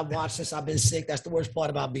dumb shit I've watched since I've been sick? That's the worst part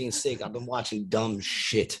about being sick. I've been watching dumb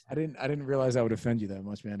shit. I didn't realize I would offend you that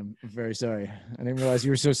much, man. I'm very sorry. I didn't realize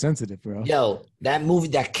you were so sensitive, bro. Yo, that movie,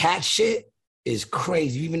 that cat shit is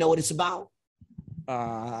crazy. You even know what it's about? Do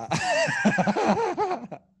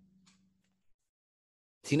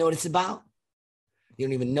you know what it's about? You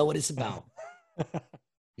don't even know what it's about.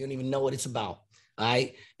 You don't even know what it's about. All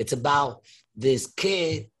right? It's about this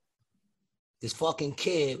kid. This fucking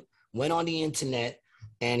kid went on the internet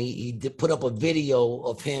and he put up a video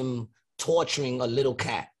of him torturing a little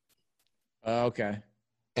cat. Okay.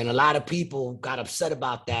 And a lot of people got upset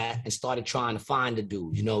about that and started trying to find the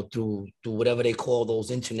dude, you know, through whatever they call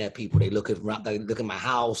those internet people. They look at my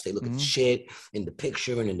house, they look at the shit in the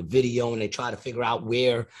picture and in the video, and they try to figure out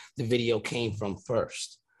where the video came from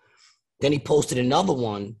first. Then he posted another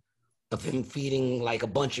one of him feeding like a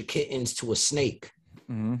bunch of kittens to a snake.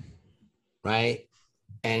 Mm-hmm. Right?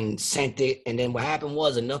 And sent it. And then what happened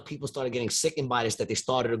was enough people started getting sickened by this that they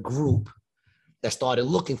started a group that started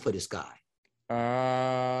looking for this guy.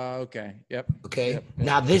 Okay. Yep. Okay. Yep.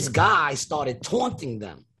 Now this guy started taunting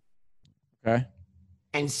them. Okay.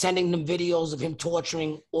 and sending them videos of him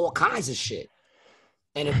torturing all kinds of shit.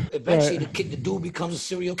 And eventually the dude becomes a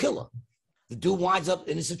serial killer. The dude winds up,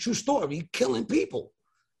 and it's a true story, killing people.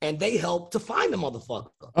 And they help to find the motherfucker.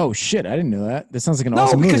 Oh, shit. I didn't know that. That sounds like an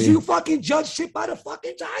awesome movie. No, because you fucking judge shit by the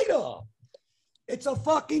fucking title. It's a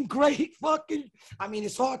fucking great fucking, I mean,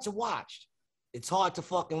 it's hard to watch. It's hard to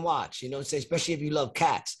fucking watch, you know what I'm saying? Especially if you love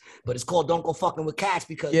cats. But it's called Don't Go Fucking With Cats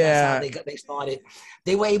because that's how they started.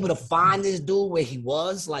 They were able to find this dude where he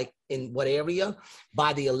was, like in what area,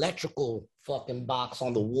 by the electrical fucking box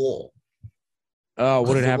on the wall. Oh,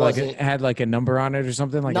 would it have had like a number on it or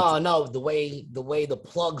something? Like no, the way the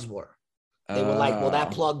plugs were. They were like, well,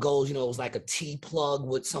 that plug goes, you know, it was like a T plug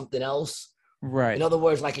with something else. Right. In other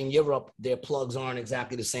words, like in Europe, their plugs aren't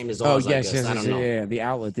exactly the same as ours. Yes, I don't know. Yeah, the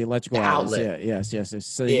outlet, the electrical outlet. Yeah, yes.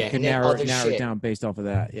 So you can narrow it down based off of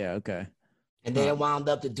that. Yeah, okay. And then it wound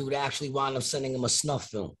up, the dude actually wound up sending him a snuff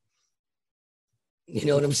film. You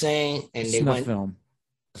know what I'm saying? And they snuff film.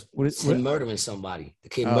 What? Murdering somebody. The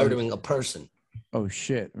kid murdering a person. Oh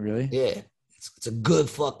shit! Really? Yeah, it's a good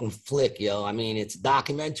fucking flick, yo. I mean, it's a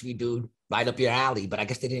documentary, dude, right up your alley. But I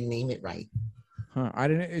guess they didn't name it right. Huh? I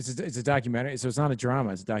didn't. It's a documentary, so it's not a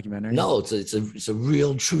drama. It's a documentary. No, it's a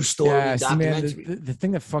real true story documentary. Man, the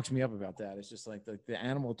thing that fucks me up about that is just like the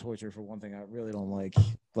animal torture for one thing. I really don't like.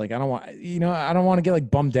 Like I don't want, I don't want to get like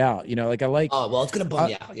bummed out. Like I like. Oh well, it's gonna bum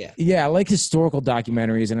you out. Yeah. Yeah, I like historical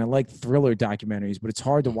documentaries and I like thriller documentaries, but it's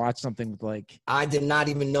hard to watch something with like. I did not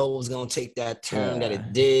even know it was gonna take that turn that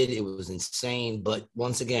it did. It was insane. But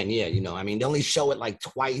once again, I mean, they only show it like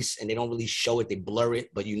twice, and they don't really show it. They blur it,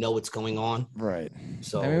 but you know what's going on. Right.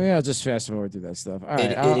 So maybe I'll just fast forward through that stuff. All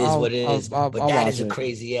right, it is what it is. But that is a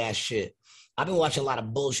crazy ass shit. I've been watching a lot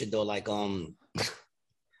of bullshit though, like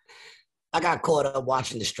I got caught up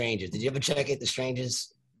watching The Strangers. Did you ever check it, The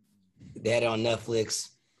Strangers? They had it on Netflix.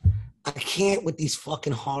 I can't with these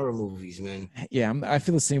fucking horror movies, man. Yeah, I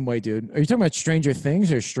feel the same way, dude. Are you talking about Stranger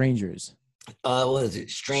Things or Strangers? What is it?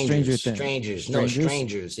 Strangers. No,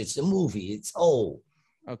 Strangers. It's a movie. It's old.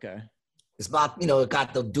 Okay. It's about, it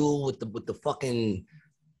got the dude with the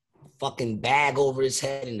fucking bag over his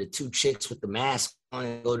head and the two chicks with the mask on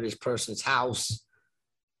and go to this person's house.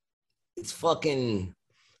 It's fucking.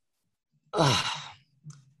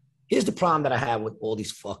 Here's the problem that I have with all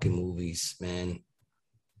these fucking movies, man.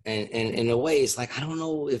 And in a way, it's like, I don't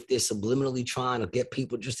know if they're subliminally trying to get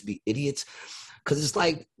people just to be idiots. Because it's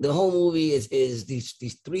like the whole movie is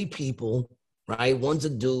these three people, right? One's a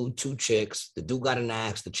dude, two chicks. The dude got an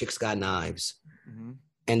axe, the chicks got knives. Mm-hmm.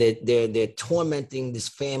 And they're tormenting this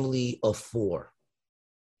family of four.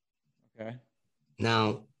 Okay.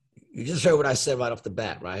 Now, you just heard what I said right off the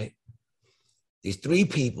bat, right? These three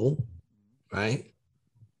people, right?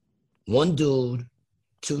 One dude,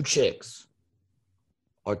 two chicks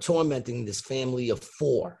are tormenting this family of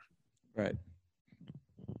four. Right.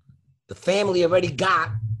 The family already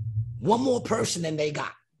got one more person than they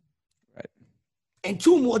got. Right. And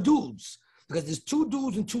two more dudes, because there's two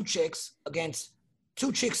dudes and two chicks against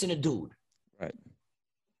two chicks and a dude. Right.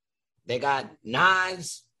 They got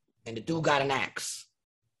knives and the dude got an axe.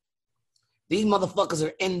 These motherfuckers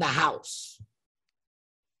are in the house,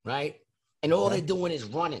 right? And all they're doing is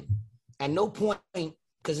running. At no point,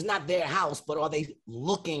 because it's not their house, but are they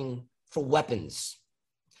looking for weapons?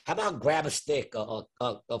 How about grab a stick,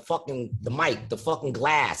 a fucking, the mic, the fucking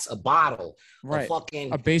glass, a bottle, right.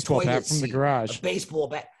 A baseball bat from the garage. A baseball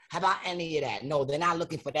bat. How about any of that? No, they're not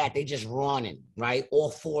looking for that. They're just running, right?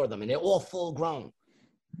 All four of them. And they're all full grown.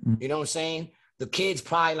 You know what I'm saying? The kid's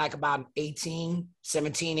probably like about 17,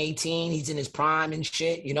 18. He's in his prime and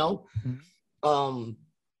shit, Mm-hmm.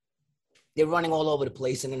 They're running all over the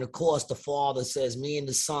place. And then, of course, the father says, me and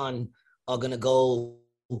the son are going to go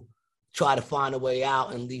try to find a way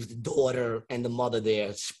out, and leaves the daughter and the mother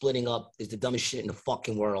there. Splitting up is the dumbest shit in the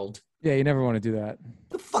fucking world. Yeah, you never want to do that.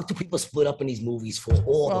 The fuck do people split up in these movies for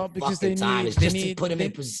all the fucking time? It's just to put them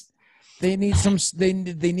in position. They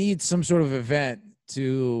need some sort of event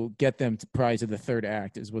to get them to probably to the third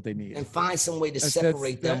act is what they need. And find some way to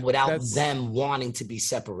separate them without them wanting to be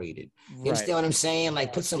separated. You understand what I'm saying?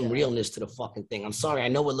 Like, put some realness to the fucking thing. I'm sorry. I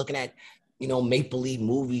know we're looking at, make-believe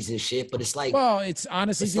movies and shit, but it's like... Well, it's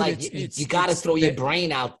honestly... you got to throw your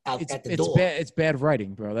brain out at the door. It's bad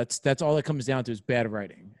writing, bro. That's all it comes down to is bad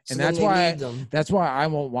writing. And that's why I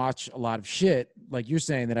won't watch a lot of shit, like you're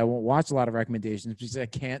saying, that I won't watch a lot of recommendations because I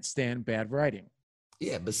can't stand bad writing.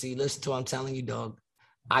 Yeah, but see, listen to what I'm telling you, dog.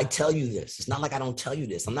 I tell you this. It's not like I don't tell you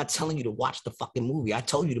this. I'm not telling you to watch the fucking movie. I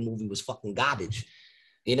told you the movie was fucking garbage.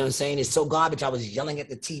 You know what I'm saying? It's so garbage. I was yelling at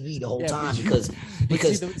the TV the whole time because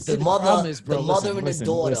the mother, is, bro, the mother and listen,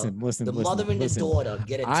 the daughter, listen, the mother and the daughter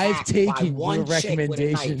get I've attacked by taken your one chick with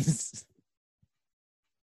a knife. recommendations.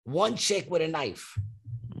 One chick with a knife.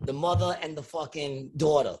 The mother and the fucking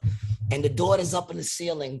daughter. And the daughter's up in the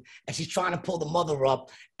ceiling and she's trying to pull the mother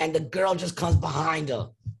up. And the girl just comes behind her.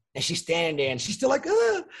 And she's standing there and she's still like,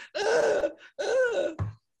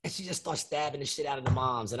 and she just starts stabbing the shit out of the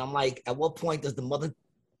moms. And I'm like, at what point does the mother,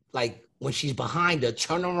 like when she's behind her,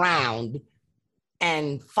 turn around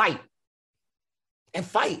and fight? And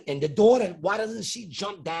fight. And the daughter, why doesn't she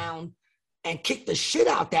jump down and kick the shit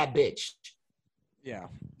out that bitch? Yeah.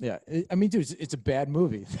 I mean, dude, it's a bad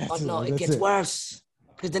movie. It gets worse.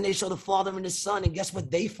 Because then they show the father and the son, and guess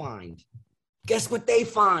what they find? Guess what they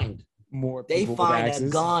find? More. They find a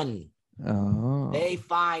gun. Oh. They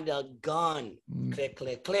find a gun. Click,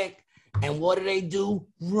 click, click. And what do?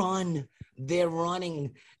 Run. They're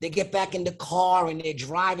running. They get back in the car and they're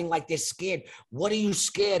driving like they're scared. What are you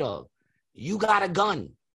scared of? You got a gun.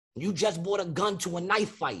 You just bought a gun to a knife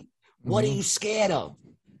fight. What are you scared of?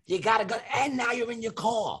 You got a gun, and now you're in your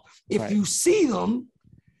car. If you see them,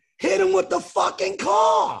 hit them with the fucking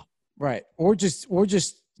car. Right. Or just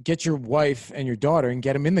get your wife and your daughter and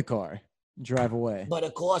get them in the car and drive away. But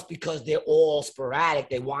of course, because they're all sporadic,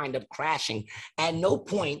 they wind up crashing. At no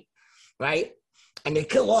point, right? And they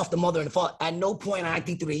kill off the mother and the father. At no point, I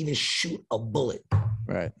think, do they even shoot a bullet.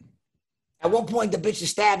 Right. At one point, the bitch is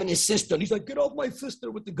stabbing his sister. And he's like, get off my sister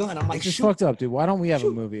with the gun. I'm like, it's just fucked up, dude. Why don't we have a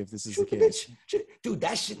movie if this is the case? Dude,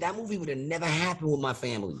 that movie would have never happened with my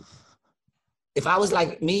family. If I was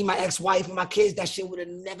like me, my ex-wife, and my kids, that shit would have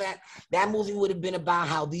never, that movie would have been about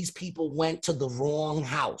how these people went to the wrong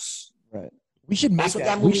house. Right. We should make That's what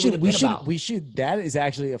that movie would have been about. We should, that is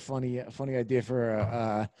actually a funny idea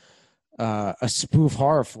for a spoof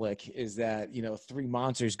horror flick, is that, three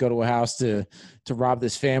monsters go to a house to rob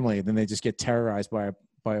this family, and then they just get terrorized by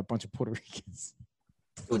a bunch of Puerto Ricans.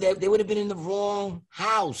 Dude, they would have been in the wrong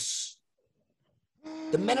house.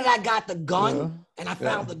 The minute I got the gun and I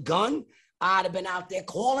found the gun, I'd have been out there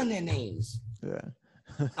calling their names. Yeah.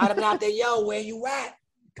 I'd have been out there, yo, where you at?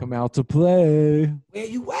 Come out to play. Where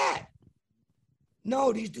you at?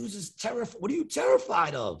 No, these dudes is terrified. What are you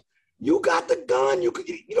terrified of? You got the gun. You don't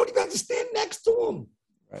even have to stand next to them.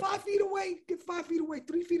 Right. 5 feet away. Get 5 feet away.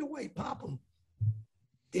 3 feet away. Pop them.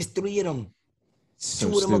 There's 3 of them. So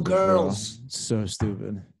 2 of them are girls. Bro. So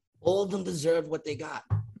stupid. All of them deserve what they got.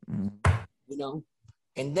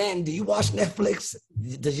 And then, do you watch Netflix?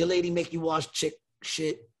 Does your lady make you watch chick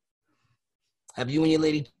shit? Have you and your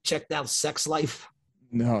lady checked out Sex Life?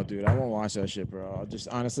 No, dude, I won't watch that shit, bro. I'll just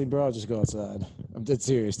go outside. I'm dead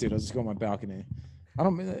serious, dude. I'll just go on my balcony.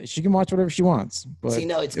 She can watch whatever she wants. But we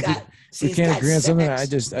can't agree on something.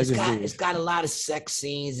 It's got a lot of sex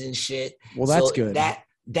scenes and shit. Well, that's good.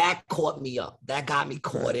 That caught me up. That got me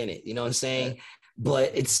caught in it. You know what I'm saying? Right.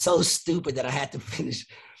 But it's so stupid that I had to finish.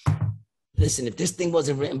 Listen, if this thing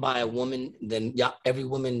wasn't written by a woman, then every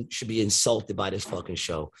woman should be insulted by this fucking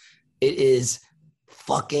show. It is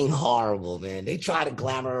fucking horrible, man. They try to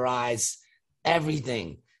glamorize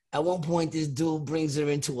everything. At one point, this dude brings her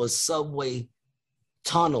into a subway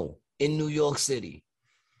tunnel in New York City.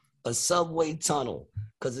 A subway tunnel,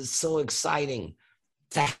 because it's so exciting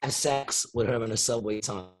to have sex with her in a subway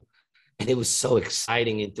tunnel. And it was so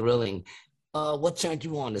exciting and thrilling. What turned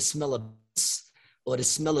you on? The smell of or the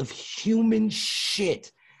smell of human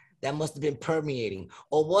shit that must have been permeating?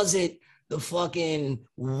 Or was it the fucking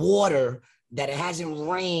water that it hasn't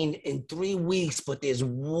rained in 3 weeks, but there's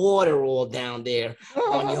water all down there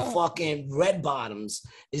on your fucking red bottoms?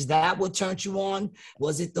 Is that what turned you on?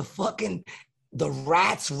 Was it the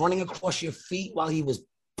rats running across your feet while he was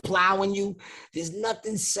plowing you? There's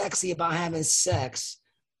nothing sexy about having sex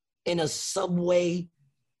in a subway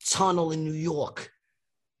tunnel in New York.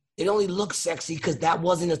 It only looks sexy because that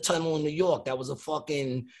wasn't a tunnel in New York. That was a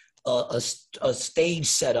fucking a stage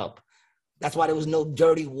setup. That's why there was no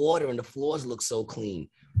dirty water and the floors look so clean.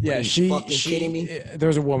 Yeah, she kidding me?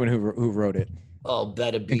 There's a woman who wrote it. Oh,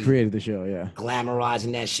 better be. And created the show, yeah.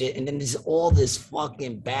 Glamorizing that shit. And then there's all this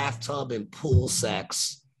fucking bathtub and pool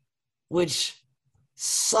sex, which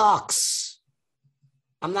sucks.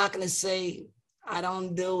 I'm not going to say I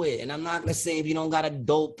don't do it. And I'm not going to say if you don't got a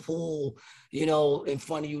dope pool, in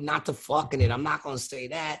front of you, not to fuck in it. I'm not going to say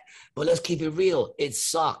that. But let's keep it real. It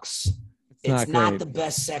sucks. It's not the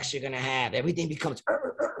best sex you're going to have. Everything becomes,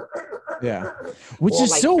 Yeah, which Or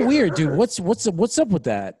is like, so weird, dude. What's up with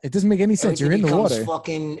that? It doesn't make any sense. You're in the water.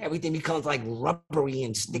 Everything becomes like rubbery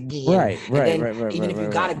and sticky. Right. And then even if you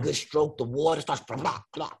got a good stroke, the water starts plop,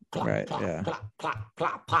 plop, plop, Right, plop, yeah. plop, plop,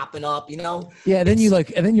 plop, popping up, you know? Yeah, and then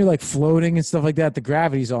you're like floating and stuff like that. The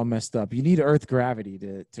gravity's all messed up. You need Earth gravity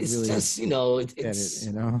to It's really just, you know, get it,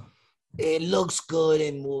 you know? it looks good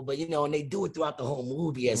and move, but you know, and they do it throughout the whole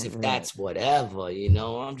movie as if that's whatever, you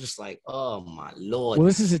know. I'm just like, oh my Lord. Well,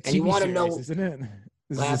 this is a and you TV want to series, know, isn't it?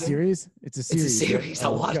 This what is a happened? series. It's a series. It's a series.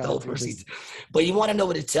 Right? I watched the whole first season. But you want to know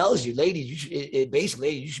what it tells you, ladies. You should, basically,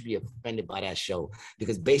 you should be offended by that show,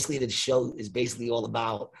 because basically the show is basically all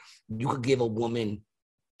about, you could give a woman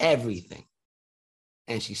everything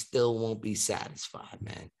and she still won't be satisfied,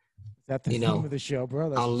 man. Is that the theme of the show, bro?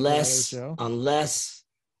 That's unless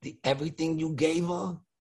everything you gave her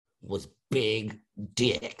was big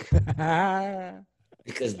dick.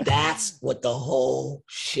 Because that's what the whole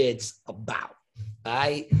shit's about.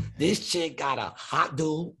 Right? This chick got a hot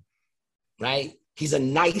dude, right? He's a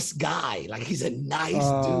nice guy. Like, he's a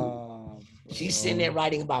nice dude. She's sitting there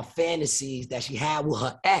writing about fantasies that she had with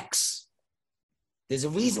her ex. There's a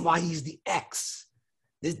reason why he's the ex.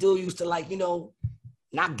 This dude used to, like, you know,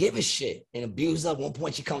 not give a shit and abuse her. At one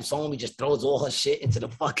point, she comes home, he just throws all her shit into the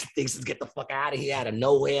fucking things to get the fuck out of here out of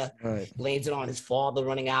nowhere. Right. Blames it on his father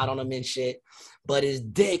running out on him and shit. But his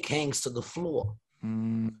dick hangs to the floor.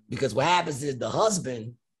 Because what happens is the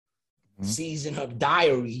husband sees in her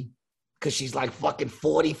diary, because she's like fucking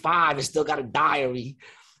 45 and still got a diary,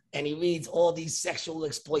 and he reads all these sexual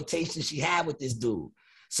exploitations she had with this dude.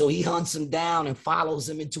 So he hunts him down and follows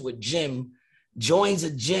him into a gym, joins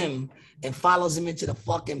a gym, and follows him into the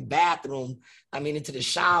fucking bathroom, into the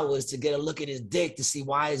showers, to get a look at his dick to see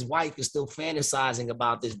why his wife is still fantasizing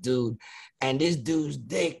about this dude. And this dude's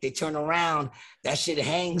dick, they turn around, that shit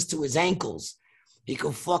hangs to his ankles. He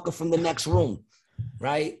could fuck her from the next room,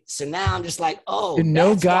 right? So now I'm just like, oh, no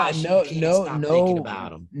that's guy, why she no, can't no, stop no, thinking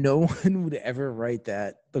about him. No one would ever write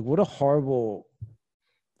that. Like, what a horrible,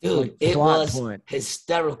 dude! Like, it was point.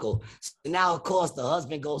 Hysterical. So now, of course, the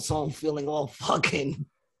husband goes home feeling all fucking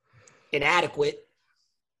inadequate.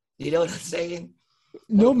 You know what I'm saying?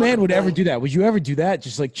 No man would ever do that. Would you ever do that?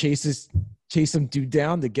 Just like chase some dude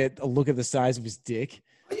down to get a look at the size of his dick?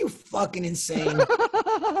 Are you fucking insane?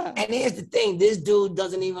 And here's the thing, this dude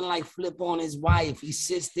doesn't even like flip on his wife. He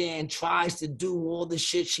sits there and tries to do all the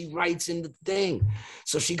shit she writes in the thing.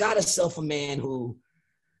 So she got herself a man who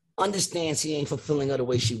understands he ain't fulfilling her the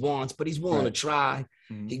way she wants, but he's willing to try.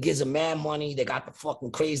 He gives her mad money. They got the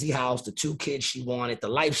fucking crazy house, the 2 kids she wanted, the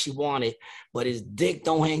life she wanted, but his dick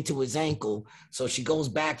don't hang to his ankle. So she goes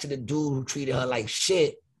back to the dude who treated her like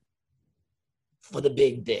shit for the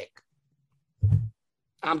big dick.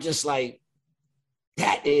 I'm just like,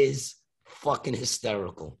 that is fucking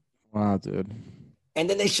hysterical. Wow, dude. And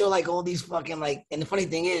then they show like all these fucking like, and the funny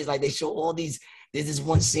thing is, like, they show all these, there's this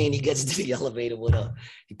one scene, he gets into the elevator with her.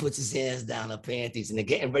 He puts his hands down her panties and they're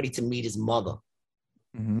getting ready to meet his mother.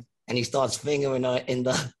 And he starts fingering her in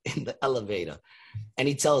the elevator. And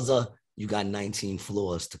he tells her, you got 19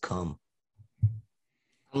 floors to come.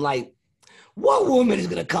 I'm like, what woman is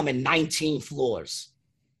going to come in 19 floors?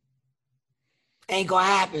 Ain't gonna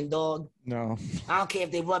happen, dog. No. I don't care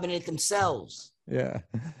if they're rubbing it themselves. Yeah.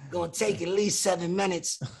 Gonna take at least 7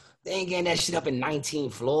 minutes. They ain't getting that shit up in 19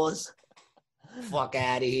 floors. Fuck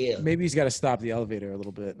out of here. Maybe he's got to stop the elevator a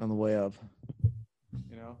little bit on the way up.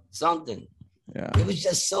 You know? Something. Yeah. It was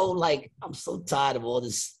just so like, I'm so tired of all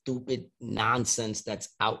this stupid nonsense that's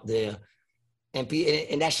out there. And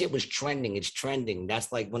that shit was trending. It's trending.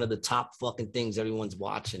 That's like one of the top fucking things everyone's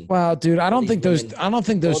watching. Wow, dude, I don't think those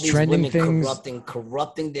trending things.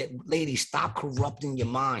 Corrupting that. Ladies, stop corrupting your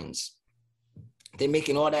minds. They're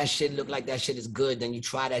making all that shit look like that shit is good. Then you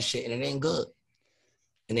try that shit and it ain't good.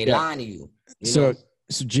 And they lying to you. So,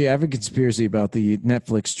 G, I have a conspiracy about the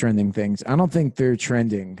Netflix trending things. I don't think they're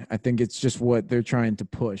trending. I think it's just what they're trying to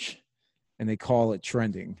push, and they call it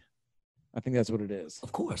trending. I think that's what it is.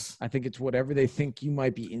 Of course. I think it's whatever they think you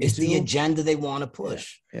might be into. It's the agenda they want to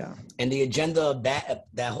push. Yeah. And the agenda of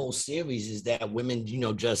that whole series is that women,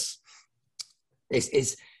 just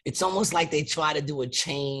it's almost like they try to do a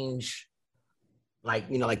change, like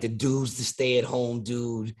the dude's the stay-at-home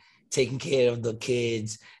dude taking care of the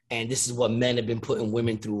kids, and this is what men have been putting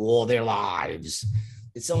women through all their lives.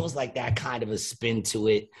 It's almost like that kind of a spin to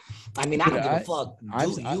it. I don't give a fuck.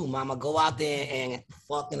 Do mama. Go out there and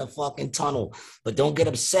fuck in a fucking tunnel. But don't get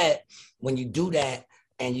upset when you do that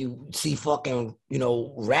and you see fucking,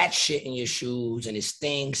 rat shit in your shoes and it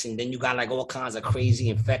stinks, and then you got like all kinds of crazy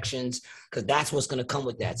infections, because that's what's gonna come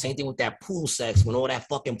with that. Same thing with that pool sex, when all that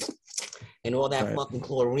fucking and all that fucking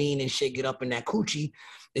chlorine and shit get up in that coochie,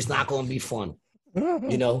 it's not gonna be fun.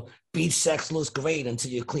 Beach sex looks great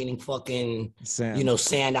until you're cleaning fucking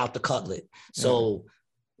sand out the cutlet. So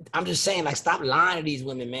I'm just saying, like, stop lying to these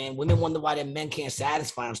women, man. Women wonder why their men can't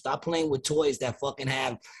satisfy them. Stop playing with toys that fucking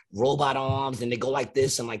have robot arms and they go like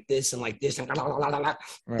this and like this and like this and blah, blah, blah, blah, blah.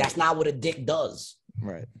 That's not what a dick does.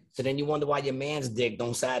 Right. So then you wonder why your man's dick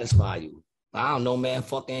don't satisfy you. I don't know, man.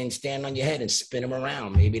 Fucking stand on your head and spin them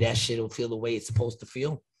around. Maybe that shit will feel the way it's supposed to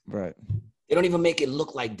feel. Right. They don't even make it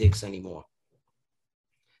look like dicks anymore.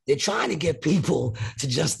 They're trying to get people to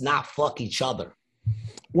just not fuck each other.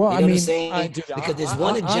 Well, you know what I'm saying? Because there's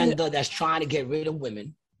one agenda that's trying to get rid of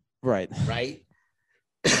women. Right. Right.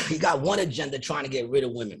 You got one agenda trying to get rid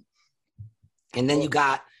of women. And then you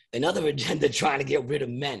got another agenda trying to get rid of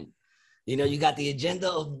men. You got the agenda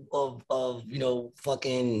of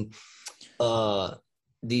fucking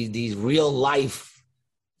these real life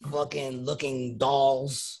fucking looking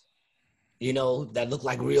dolls, that look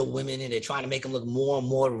like real women, and they're trying to make them look more and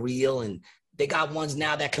more real. And they got ones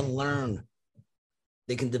now that can learn.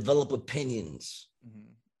 They can develop opinions.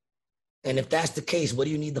 Mm-hmm. And if that's the case, what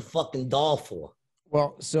do you need the fucking doll for?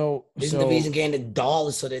 Well, isn't the reason getting the doll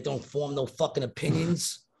is so they don't form no fucking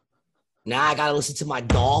opinions? Now I gotta listen to my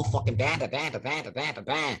doll fucking bang, bang, bang, bang,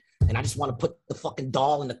 bang. And I just want to put the fucking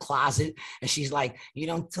doll in the closet. And she's like, you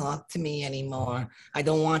don't talk to me anymore. I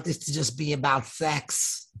don't want this to just be about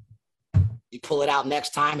sex. You pull it out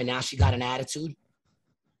next time and now she got an attitude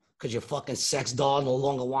because your fucking sex doll no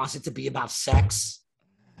longer wants it to be about sex.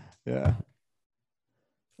 Yeah.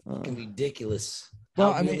 Fucking ridiculous.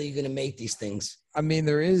 How really are you going to make these things? I mean,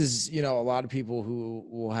 there is, a lot of people who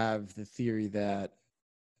will have the theory that,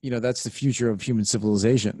 that's the future of human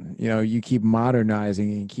civilization. You keep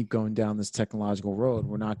modernizing and keep going down this technological road.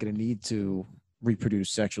 We're not going to need to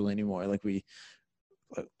reproduce sexually anymore. Like we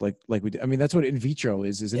do. I mean, that's what in vitro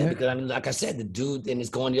is, isn't it? Because I mean, like I said, the dude, and it's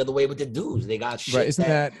going the other way with the dudes. They got shit. Right? Isn't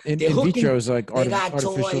that in vitro is like they got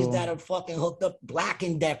toys that are fucking hooked up. Black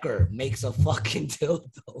 & Decker makes a fucking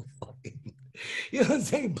dildo. You know what I'm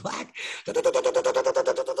saying?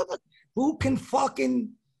 Who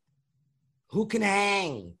can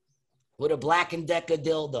hang with a Black & Decker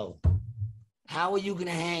dildo? How are you going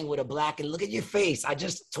to hang with a look at your face. I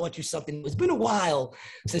just taught you something. It's been a while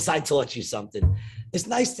since I taught you something. It's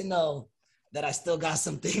nice to know that I still got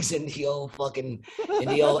some things in the old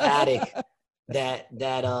attic that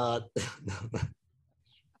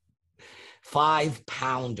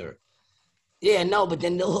 5-pounder. Yeah, no, but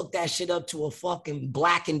then they'll hook that shit up to a fucking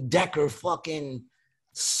Black & Decker fucking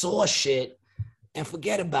saw shit and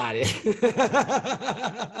forget about it.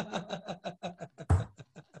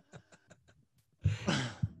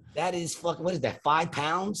 That is fucking, what is that, 5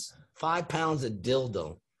 pounds? 5 pounds of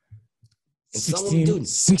dildo.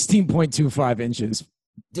 16.25 inches.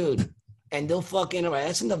 Dude, and they'll fucking, all right,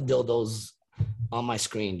 that's enough dildos on my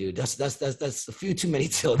screen, dude. That's a few too many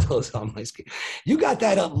dildos on my screen. You got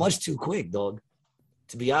that up much too quick, dog.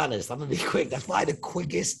 To be honest, I'm gonna be quick. That's probably the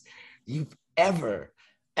quickest you've ever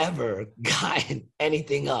gotten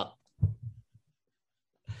anything up.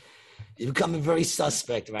 You're becoming very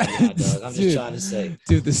suspect right now, dog. I'm just trying to say.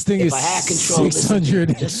 Dude, this thing is I had control, 600.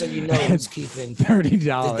 listen, just so you know who's keeping $30. Did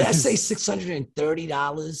that say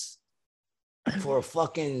 $630 for a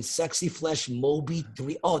fucking sexy flesh Moby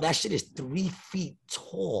 3? Oh, that shit is 3 feet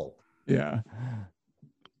tall. Yeah.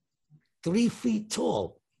 3 feet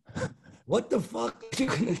tall. What the fuck are you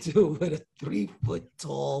gonna do with a 3 foot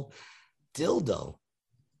tall dildo?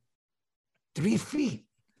 3 feet.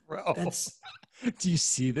 Bro. That's. Do you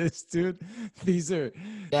see this, dude? These are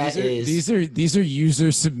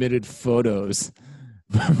user submitted photos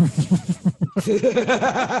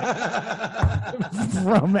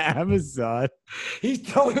from Amazon. He's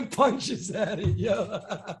throwing punches at it, yo.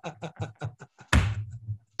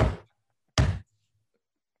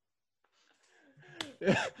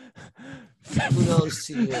 Kudos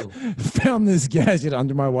to you. Found this gadget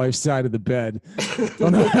under my wife's side of the bed.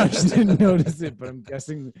 Don't know how she didn't notice it, but I'm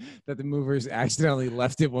guessing that the movers accidentally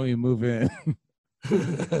left it when we move in.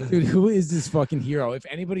 Dude, who is this fucking hero? If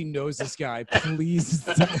anybody knows this guy, please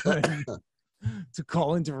tell him to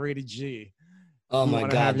call into Rated G. Oh my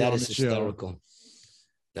God, that is hysterical.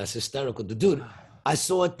 That's hysterical. Dude, I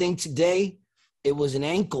saw a thing today. It was an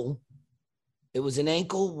ankle. It was an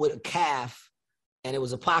ankle with a calf. And it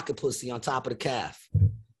was a pocket pussy on top of the calf.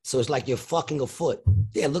 So it's like you're fucking a foot.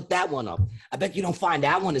 Yeah, look that one up. I bet you don't find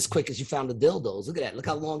that one as quick as you found the dildos. Look at that. Look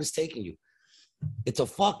how long it's taking you. It's a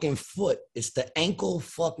fucking foot. It's the ankle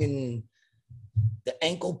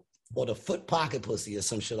or the foot pocket pussy or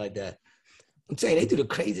some shit like that. I'm telling you, they do the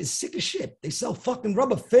craziest, sickest shit. They sell fucking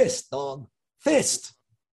rubber fist, dog. Fist.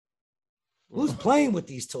 Who's playing with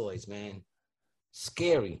these toys, man?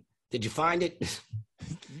 Scary. Did you find it?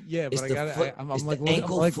 Yeah, but I'm like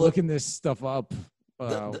foot, looking this stuff up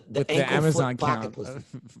the with the Amazon account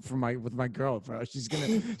with my girl, bro. She's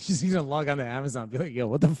gonna log on to Amazon and be like, yo,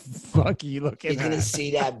 what the fuck are you looking at? You're gonna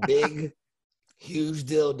see that big, huge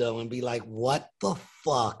dildo and be like, what the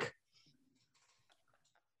fuck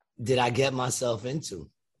did I get myself into?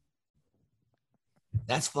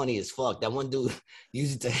 That's funny as fuck. That one dude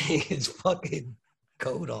used it to hang his fucking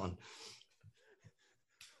coat on.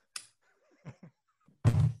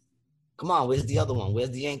 Come on, where's the other one?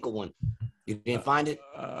 Where's the ankle one? You didn't find it?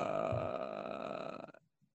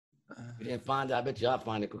 You didn't find it? I bet you I'll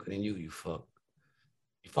find it quicker than you fuck.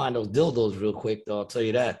 You find those dildos real quick, though, I'll tell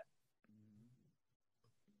you that.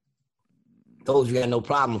 Those you got no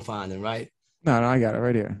problem finding, right? No, I got it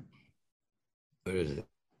right here. Where is it?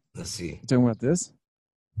 Let's see. You talking about this?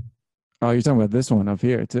 Oh, you're talking about this one up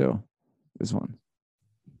here, too. This one.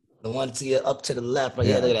 The one to your up to the left, right?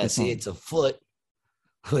 Yeah, look at that. See, it's a foot.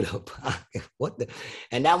 With a pocket. What the?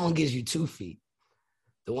 And that one gives you 2 feet.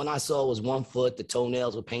 The one I saw was 1 foot. The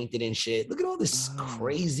toenails were painted and shit. Look at all this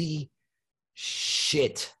crazy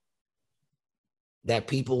shit that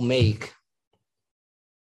people make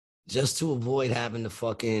just to avoid having to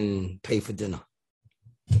fucking pay for dinner.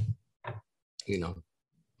 You know,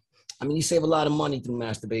 I mean, you save a lot of money through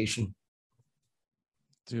masturbation.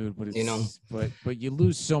 Dude, but it's, you know, but you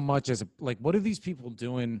lose so much as what are these people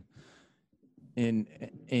doing? In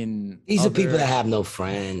these are people that have no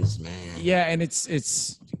friends, man. Yeah, and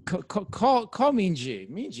it's call Mean G.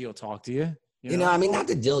 Mean G will talk to you. You know, I mean, not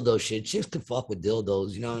the dildo shit. Chicks can fuck with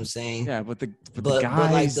dildos. You know what I'm saying? Yeah, but the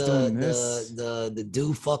guys like doing this, the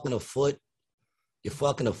dude fucking a foot. You're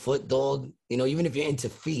fucking a foot, dog. You know, even if you're into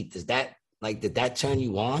feet, did that turn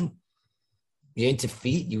you on? You're into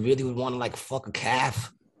feet. You really would want to fuck a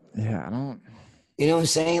calf? Yeah, I don't. You know what I'm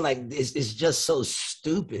saying? Like it's just so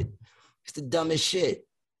stupid. It's the dumbest shit.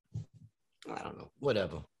 I don't know.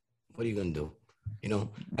 Whatever. What are you gonna do? You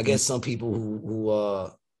know, I guess some people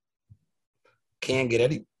who can't get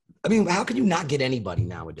any. I mean, how can you not get anybody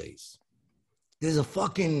nowadays? There's a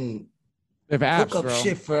fucking hookup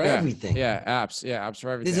shit for everything. Yeah, apps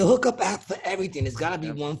for everything. There's a hookup app for everything. There's gotta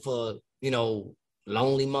be one for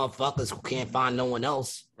lonely motherfuckers who can't find no one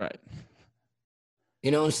else. Right.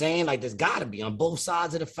 You know what I'm saying? Like there's gotta be on both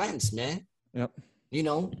sides of the fence, man. Yep. You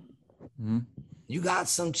know. Mm-hmm. You got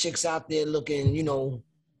some chicks out there looking,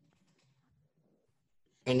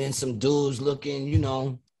 and then some dudes looking,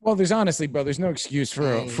 Well, there's honestly, bro, there's no excuse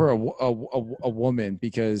for a woman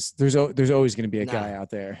because there's always going to be a guy out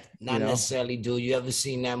there. Not necessarily, dude. You ever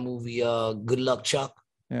seen that movie, Good Luck Chuck?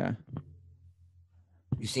 Yeah.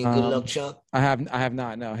 You seen Good Luck Chuck? I have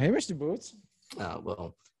not. No. Hey, Mr. Boots. Oh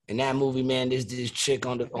well, in that movie, man, there's this chick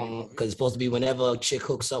on because it's supposed to be whenever a chick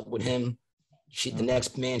hooks up with him. The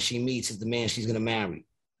next man she meets is the man she's gonna marry.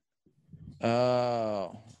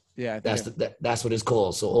 Oh, yeah. That's what it's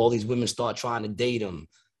called. So all these women start trying to date him,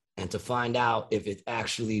 and to find out if it's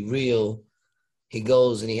actually real, he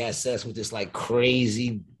goes and he has sex with this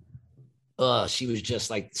crazy. She was just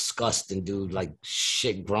disgusting, dude.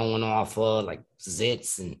 Shit growing off her,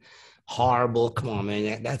 zits and horrible. Come on,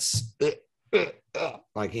 man. That's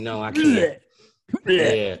I can't.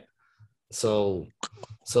 Yeah. So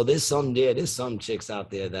there's some chicks out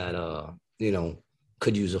there that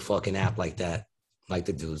could use a fucking app like that, like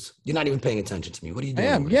the dudes. You're not even paying attention to me. What are you doing?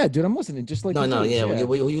 I am, yeah, dude. I'm listening. Just like no, yeah.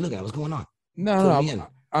 What are you looking at? What's going on? No.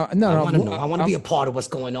 I want to be a part of what's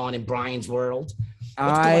going on in Brian's world.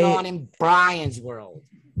 What's going on in Brian's world?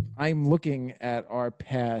 I'm looking at our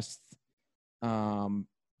past Instagram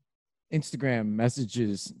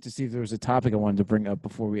messages to see if there was a topic I wanted to bring up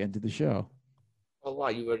before we ended the show. Oh,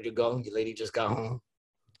 why? You ready to go? Your lady just got home?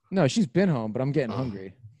 No, she's been home, but I'm getting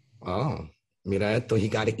hungry. Oh, mira esto, he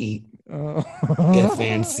got to eat. Get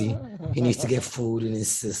fancy. He needs to get food in his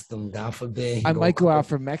system. God forbid. I might go out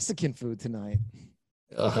for Mexican food tonight.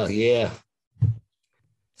 Yeah.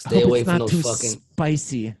 Stay away from those fucking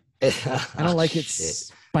spicy. I don't like it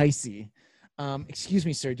spicy. Excuse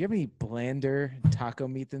me, sir. Do you have any blander taco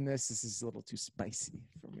meat than this? This is a little too spicy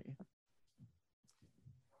for me.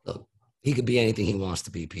 Look, he could be anything he wants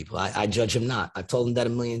to be, people. I judge him not. I've told him that a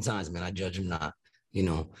million times, man. I judge him not.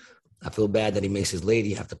 I feel bad that he makes his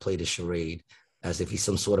lady have to play the charade as if he's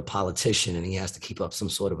some sort of politician and he has to keep up some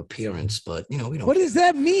sort of appearance. But, we don't. What does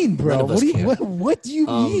that mean, bro? What do you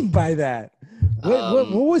mean by that?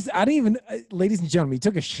 What was, I didn't even, ladies and gentlemen, he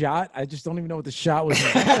took a shot. I just don't even know what the shot was.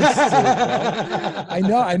 I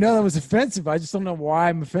know that was offensive. I just don't know why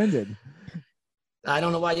I'm offended. I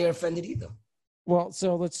don't know why you're offended either. Well,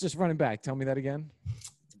 so let's just run it back. Tell me that again.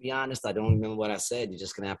 To be honest, I don't remember what I said. You're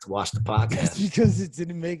just going to have to watch the podcast. Because it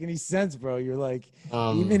didn't make any sense, bro. You're like,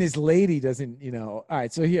 even his lady doesn't, all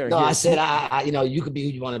right, so here. No, I said, I you could be who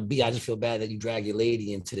you want to be. I just feel bad that you drag your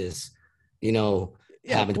lady into this,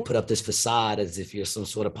 having to put up this facade as if you're some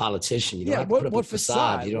sort of politician. You don't have to put up a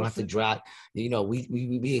facade. You don't have to drag,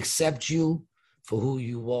 we accept you for who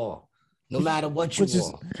you are, no matter what you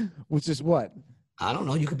are. Which is what? I don't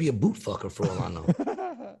know. You could be a boot fucker for all I know.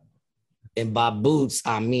 And by boots,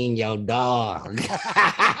 I mean your dog.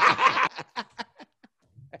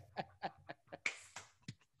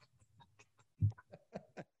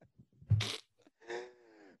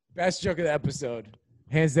 Best joke of the episode.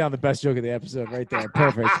 Hands down the best joke of the episode right there.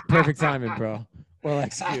 Perfect. Perfect timing, bro. Well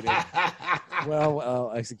executed.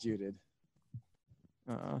 Well executed.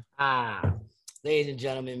 Ladies and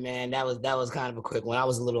gentlemen, man, that was kind of a quick one. I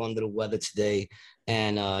was a little under the weather today,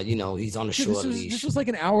 and he's on a short leash. This was like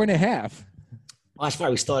an hour and a half. Oh, that's right.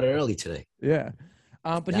 We started early today. Yeah.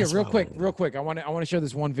 But that's here, real quick. I want to share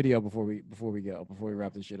this one video before we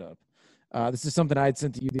wrap this shit up. This is something I had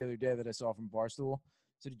sent to you the other day that I saw from Barstool.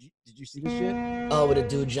 So did you see this shit? Oh, where the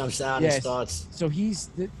dude jumps out and starts. So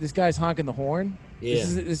this guy's honking the horn. Yeah.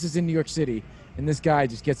 This is in New York City, and this guy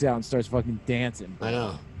just gets out and starts fucking dancing. I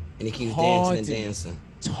know. And he keeps dancing and dancing.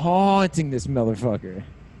 Taunting this motherfucker.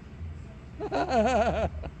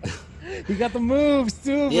 He got the moves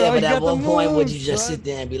too, bro. Yeah, but at one point would you just sit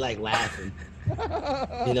there and be like laughing?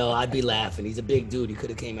 I'd be laughing. He's a big dude. He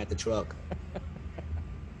could have came at the truck.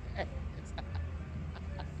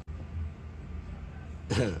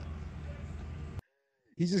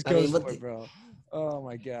 He just goes for it, bro. Oh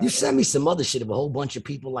my god. You sent me some other shit of a whole bunch of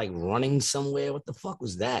people like running somewhere. What the fuck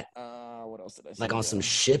was that? What else did I say? Like on some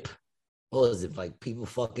ship? What was it? Like people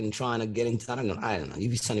fucking trying to get into, I don't know. You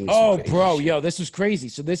be sending me some bro, shit. Yo, this was crazy.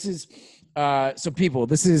 So this is I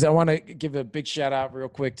want to give a big shout out real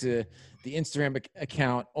quick to the Instagram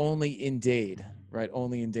account Only in Dade, right?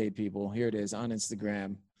 Only in Dade, people. Here it is on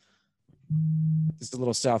Instagram. Just a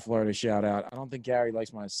little South Florida shout out. I don't think Gary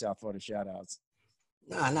likes my South Florida shout outs.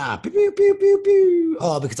 Nah. Pew, pew, pew, pew, pew.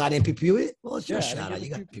 Oh, because I didn't pew pew it? Well, it's your shout out. You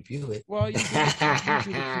got to pew pew it. Well, you got to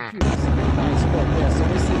pew pew it. So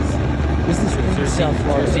this is in South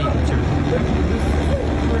Florida. Look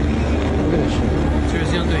at this shit.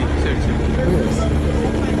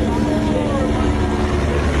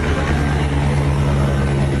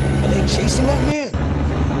 Are they chasing that man?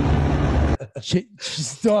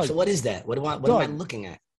 Dog. So what is that? What am I looking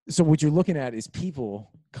at? So what you're looking at is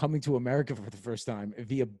people coming to America for the first time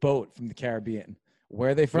via boat from the Caribbean.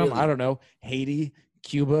 Where are they from? Really? I don't know. Haiti,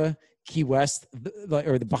 Cuba, Key West,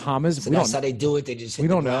 or the Bahamas. So that's how they do it. They just hit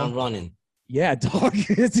the ground running. Yeah, dog.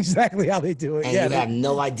 That's exactly how they do it. And you have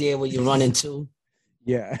no idea what you're running to.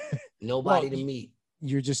 Yeah. Nobody to meet.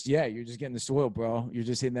 You're just getting the soil, bro. You're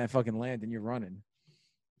just hitting that fucking land and you're running.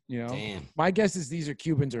 Damn. My guess is these are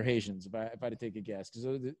Cubans or Haitians, if I had to take a guess, because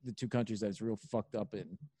those are the two countries that's real fucked up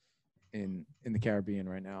in the Caribbean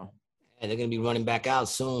right now. And they're gonna be running back out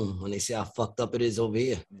soon when they see how fucked up it is over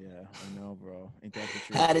here. Yeah, I know, bro. Ain't that the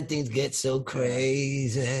truth? How did things get so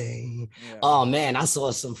crazy? Yeah. Oh man, I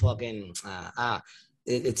saw some fucking.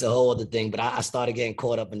 It's a whole other thing, but I started getting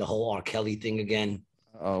caught up in the whole R. Kelly thing again.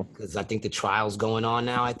 Oh, because I think the trial's going on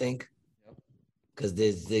now. I think. Because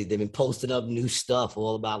they've been posting up new stuff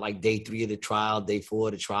all about like day 3 of the trial, day 4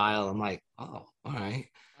 of the trial. I'm like, oh, all right.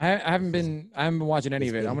 I haven't been watching any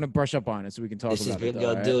of it. I'm gonna brush up on it so we can talk about it.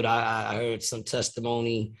 Yo, dude, I heard some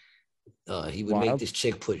testimony. He would make this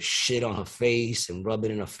chick put shit on her face and rub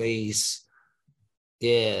it in her face.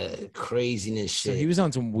 Yeah, craziness shit. So he was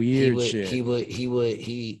on some weird shit.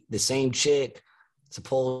 The same chick,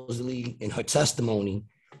 supposedly in her testimony,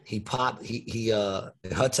 in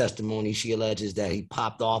her testimony, she alleges that he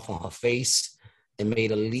popped off on her face and made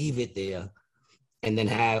her leave it there, and then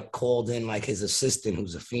called in like his assistant,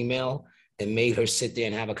 who's a female, and made her sit there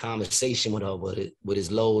and have a conversation with her with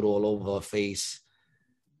his load all over her face.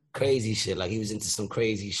 Crazy shit. Like he was into some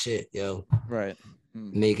crazy shit, yo. Right.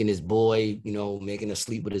 Making his boy, making her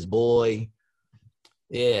sleep with his boy.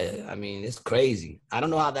 Yeah, I mean, it's crazy. I don't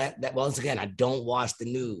know how that once again, I don't watch the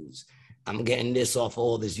news. I'm getting this off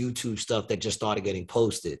all this YouTube stuff that just started getting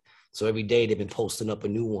posted. So every day they've been posting up a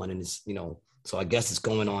new one, and it's, so I guess it's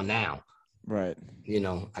going on now. Right.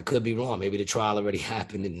 I could be wrong. Maybe the trial already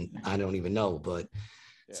happened and I don't even know, but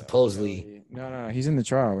supposedly. No, he's in the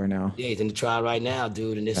trial right now. Yeah, he's in the trial right now,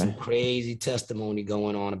 dude. And there's some crazy testimony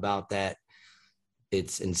going on about that.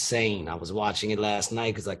 It's insane. I was watching it last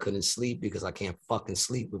night because I couldn't sleep because I can't fucking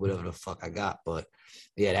sleep with whatever the fuck I got. But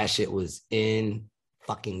yeah, that shit was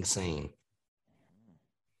fucking insane.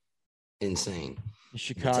 Insane.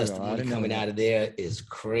 Chicago. The testimony coming out of there is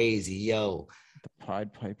crazy, yo. The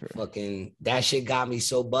Pied Piper. Fucking that shit got me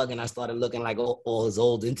so bugging. I started looking like all his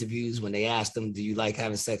old interviews when they asked him, "Do you like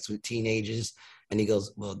having sex with teenagers?" And he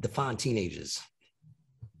goes, "Well, define teenagers."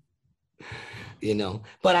 You know,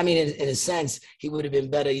 but I mean, in a sense, he would have been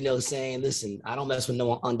better, you know, saying, "Listen, I don't mess with no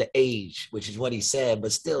one underage," which is what he said.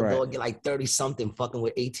 But still, they'll get like 30 something fucking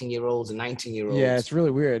with 18-year-olds and 19-year-olds. Yeah, it's really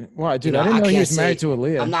weird. Wow, dude, you know, I didn't know he was say, married to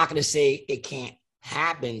Aaliyah. I'm not gonna say it can't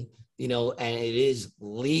happen, you know, and it is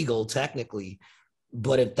legal technically,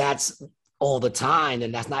 but if that's all the time,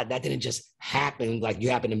 then that didn't just happen. Like you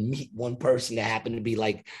happen to meet one person that happened to be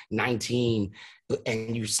like 19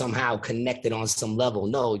 and you somehow connected on some level.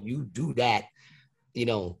 No, you do that, you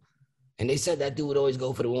know. And they said that dude would always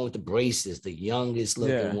go for the one with the braces, the youngest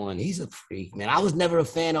looking one. He's a freak, man. I was never a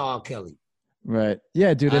fan of R. Kelly. Right.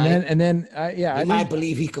 Yeah, dude. And then you might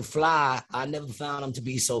believe he could fly. I never found him to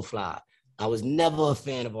be so fly. I was never a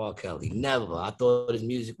fan of R. Kelly. Never. I thought his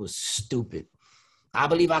music was stupid. I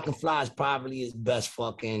Believe I Can Fly is probably his best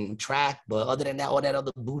fucking track. But other than that, all that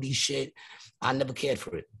other booty shit, I never cared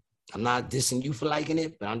for it. I'm not dissing you for liking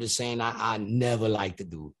it, but I'm just saying I never liked the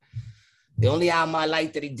dude. The only album I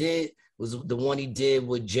liked that he did was the one he did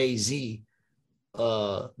with Jay-Z,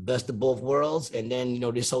 Best of Both Worlds. And then, you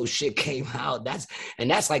know, this whole shit came out. That's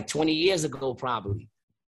like 20 years ago, probably.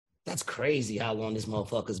 That's crazy how long this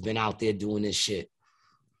motherfucker's been out there doing this shit.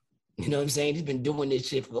 You know what I'm saying? He's been doing this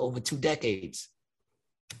shit for over 2 decades.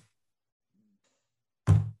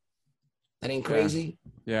 That ain't crazy?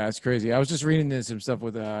 Yeah, it's crazy. I was just reading some stuff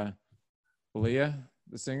with Aaliyah,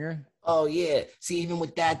 the singer. Oh, yeah. See, even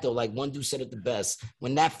with that, though, like one dude said it the best.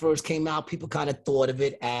 When that first came out, people kind of thought of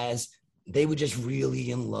it as they were just really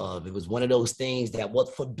in love. It was one of those things that was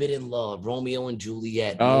forbidden love, Romeo and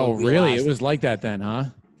Juliet. Oh, really? It was like that then, huh?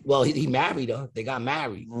 Well, he married her. They got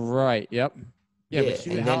married. Right. Yep. Yeah.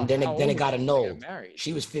 And then it got annulled.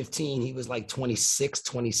 She was 15. He was like 26,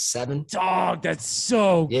 27. Dog, that's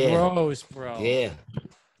so gross, bro. Yeah.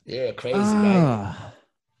 Yeah, crazy, right?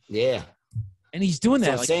 Yeah. And he's doing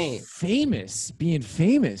that, being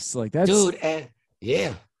famous. Like that's... Dude, and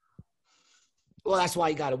yeah. Well, that's why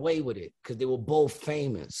he got away with it, because they were both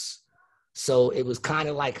famous. So it was kind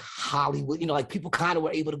of like Hollywood, you know, like people kind of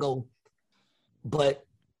were able to go, but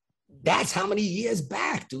that's how many years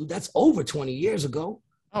back, dude? That's over 20 years ago.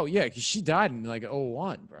 Oh, yeah, because she died in like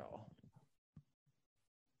 2001, bro.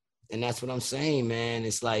 And that's what I'm saying, man.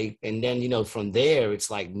 It's like, and then, you know, from there, it's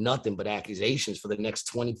like nothing but accusations for the next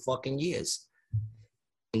 20 fucking years.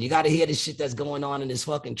 And you got to hear the shit that's going on in this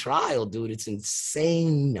fucking trial, dude. It's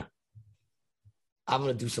insane. I'm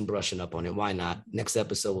going to do some brushing up on it. Why not? Next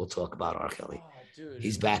episode, we'll talk about R. Kelly. Oh, dude,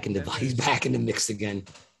 he's back in the mix again.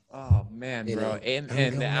 Oh man, bro. And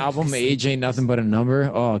the album Age Ain't Nothing But a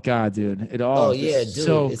Number. Oh god, dude. It all dude,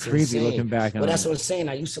 so it's creepy insane. Looking back on it. Well, that's what I'm saying.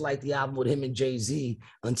 I used to like the album with him and Jay-Z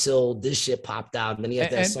until this shit popped out. And then he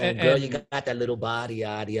had that song, Girl, You Got That Little Body,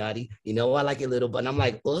 yaddy yaddy. You know, I like it little, but and I'm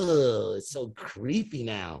like, oh, it's so creepy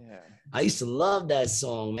now. Yeah. I used to love that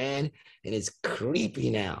song, man. And it's creepy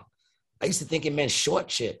now. I used to think it meant short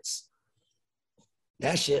chicks.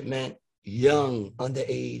 That shit meant young,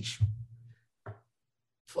 underage.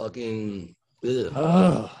 Fucking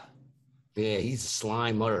yeah, he's a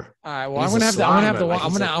slimer. All right, well, I'm gonna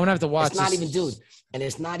have to watch. It's not even, dude, and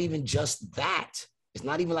it's not even just that. It's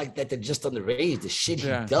not even like that. They're just underage. The shit he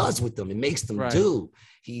does with them, it makes them do.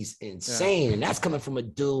 He's insane, and that's coming from a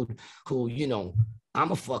dude who, you know,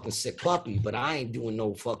 I'm a fucking sick puppy, but I ain't doing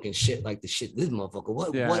no fucking shit like the shit this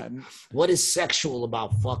motherfucker. What is sexual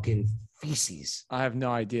about fucking feces? I have no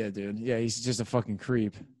idea, dude. Yeah, he's just a fucking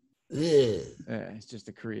creep. Yeah, he's just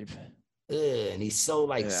a creep. And he's so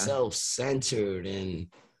self-centered and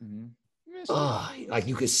like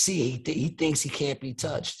you could see he thinks he can't be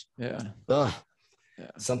touched.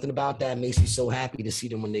 Something about that makes me so happy to see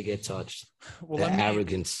them when they get touched. Well,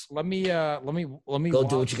 arrogance. Let me go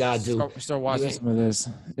do what you gotta do. Start watching some of this.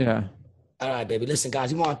 Yeah. All right, baby. Listen,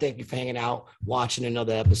 guys, we want to thank you for hanging out, watching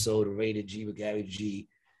another episode of Rated G with Gary G.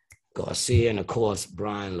 Garcia, and of course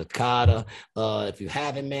Brian Licata. If you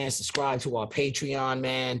haven't, man, subscribe to our Patreon,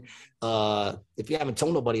 man. If you haven't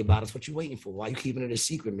told nobody about us, what you waiting for? Why you keeping it a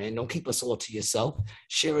secret, man? Don't keep us all to yourself.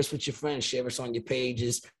 Share us with your friends. Share us on your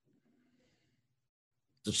pages.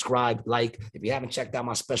 Subscribe, like. If you haven't checked out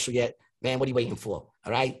my special yet, man, what are you waiting for?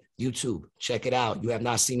 All right, YouTube, check it out. You have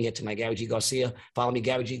not seen me yet tonight, Gary G. Garcia. Follow me,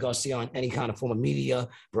 Gary G. Garcia, on any kind of form of media.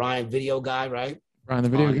 Brian, video guy, right? Brian, the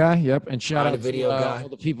video guy. Yep. And shout Brian, out the video to guy. all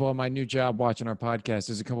the people on my new job watching our podcast.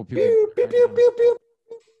 There's a couple people.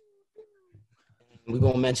 We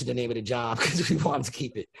won't mention the name of the job because we want to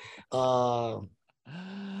keep it.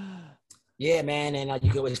 Yeah, man. And you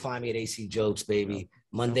can always find me at AC Jokes, baby.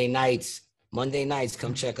 Monday nights,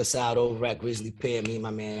 come check us out over at Grizzly Pear. Me and my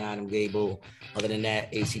man Adam Gable. Other than that,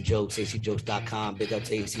 AC Jokes, acjokes.com. Big up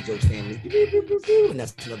to AC Jokes family. And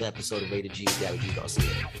that's another episode of Rated G. Gabby G.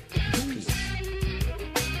 Garcia. Peace.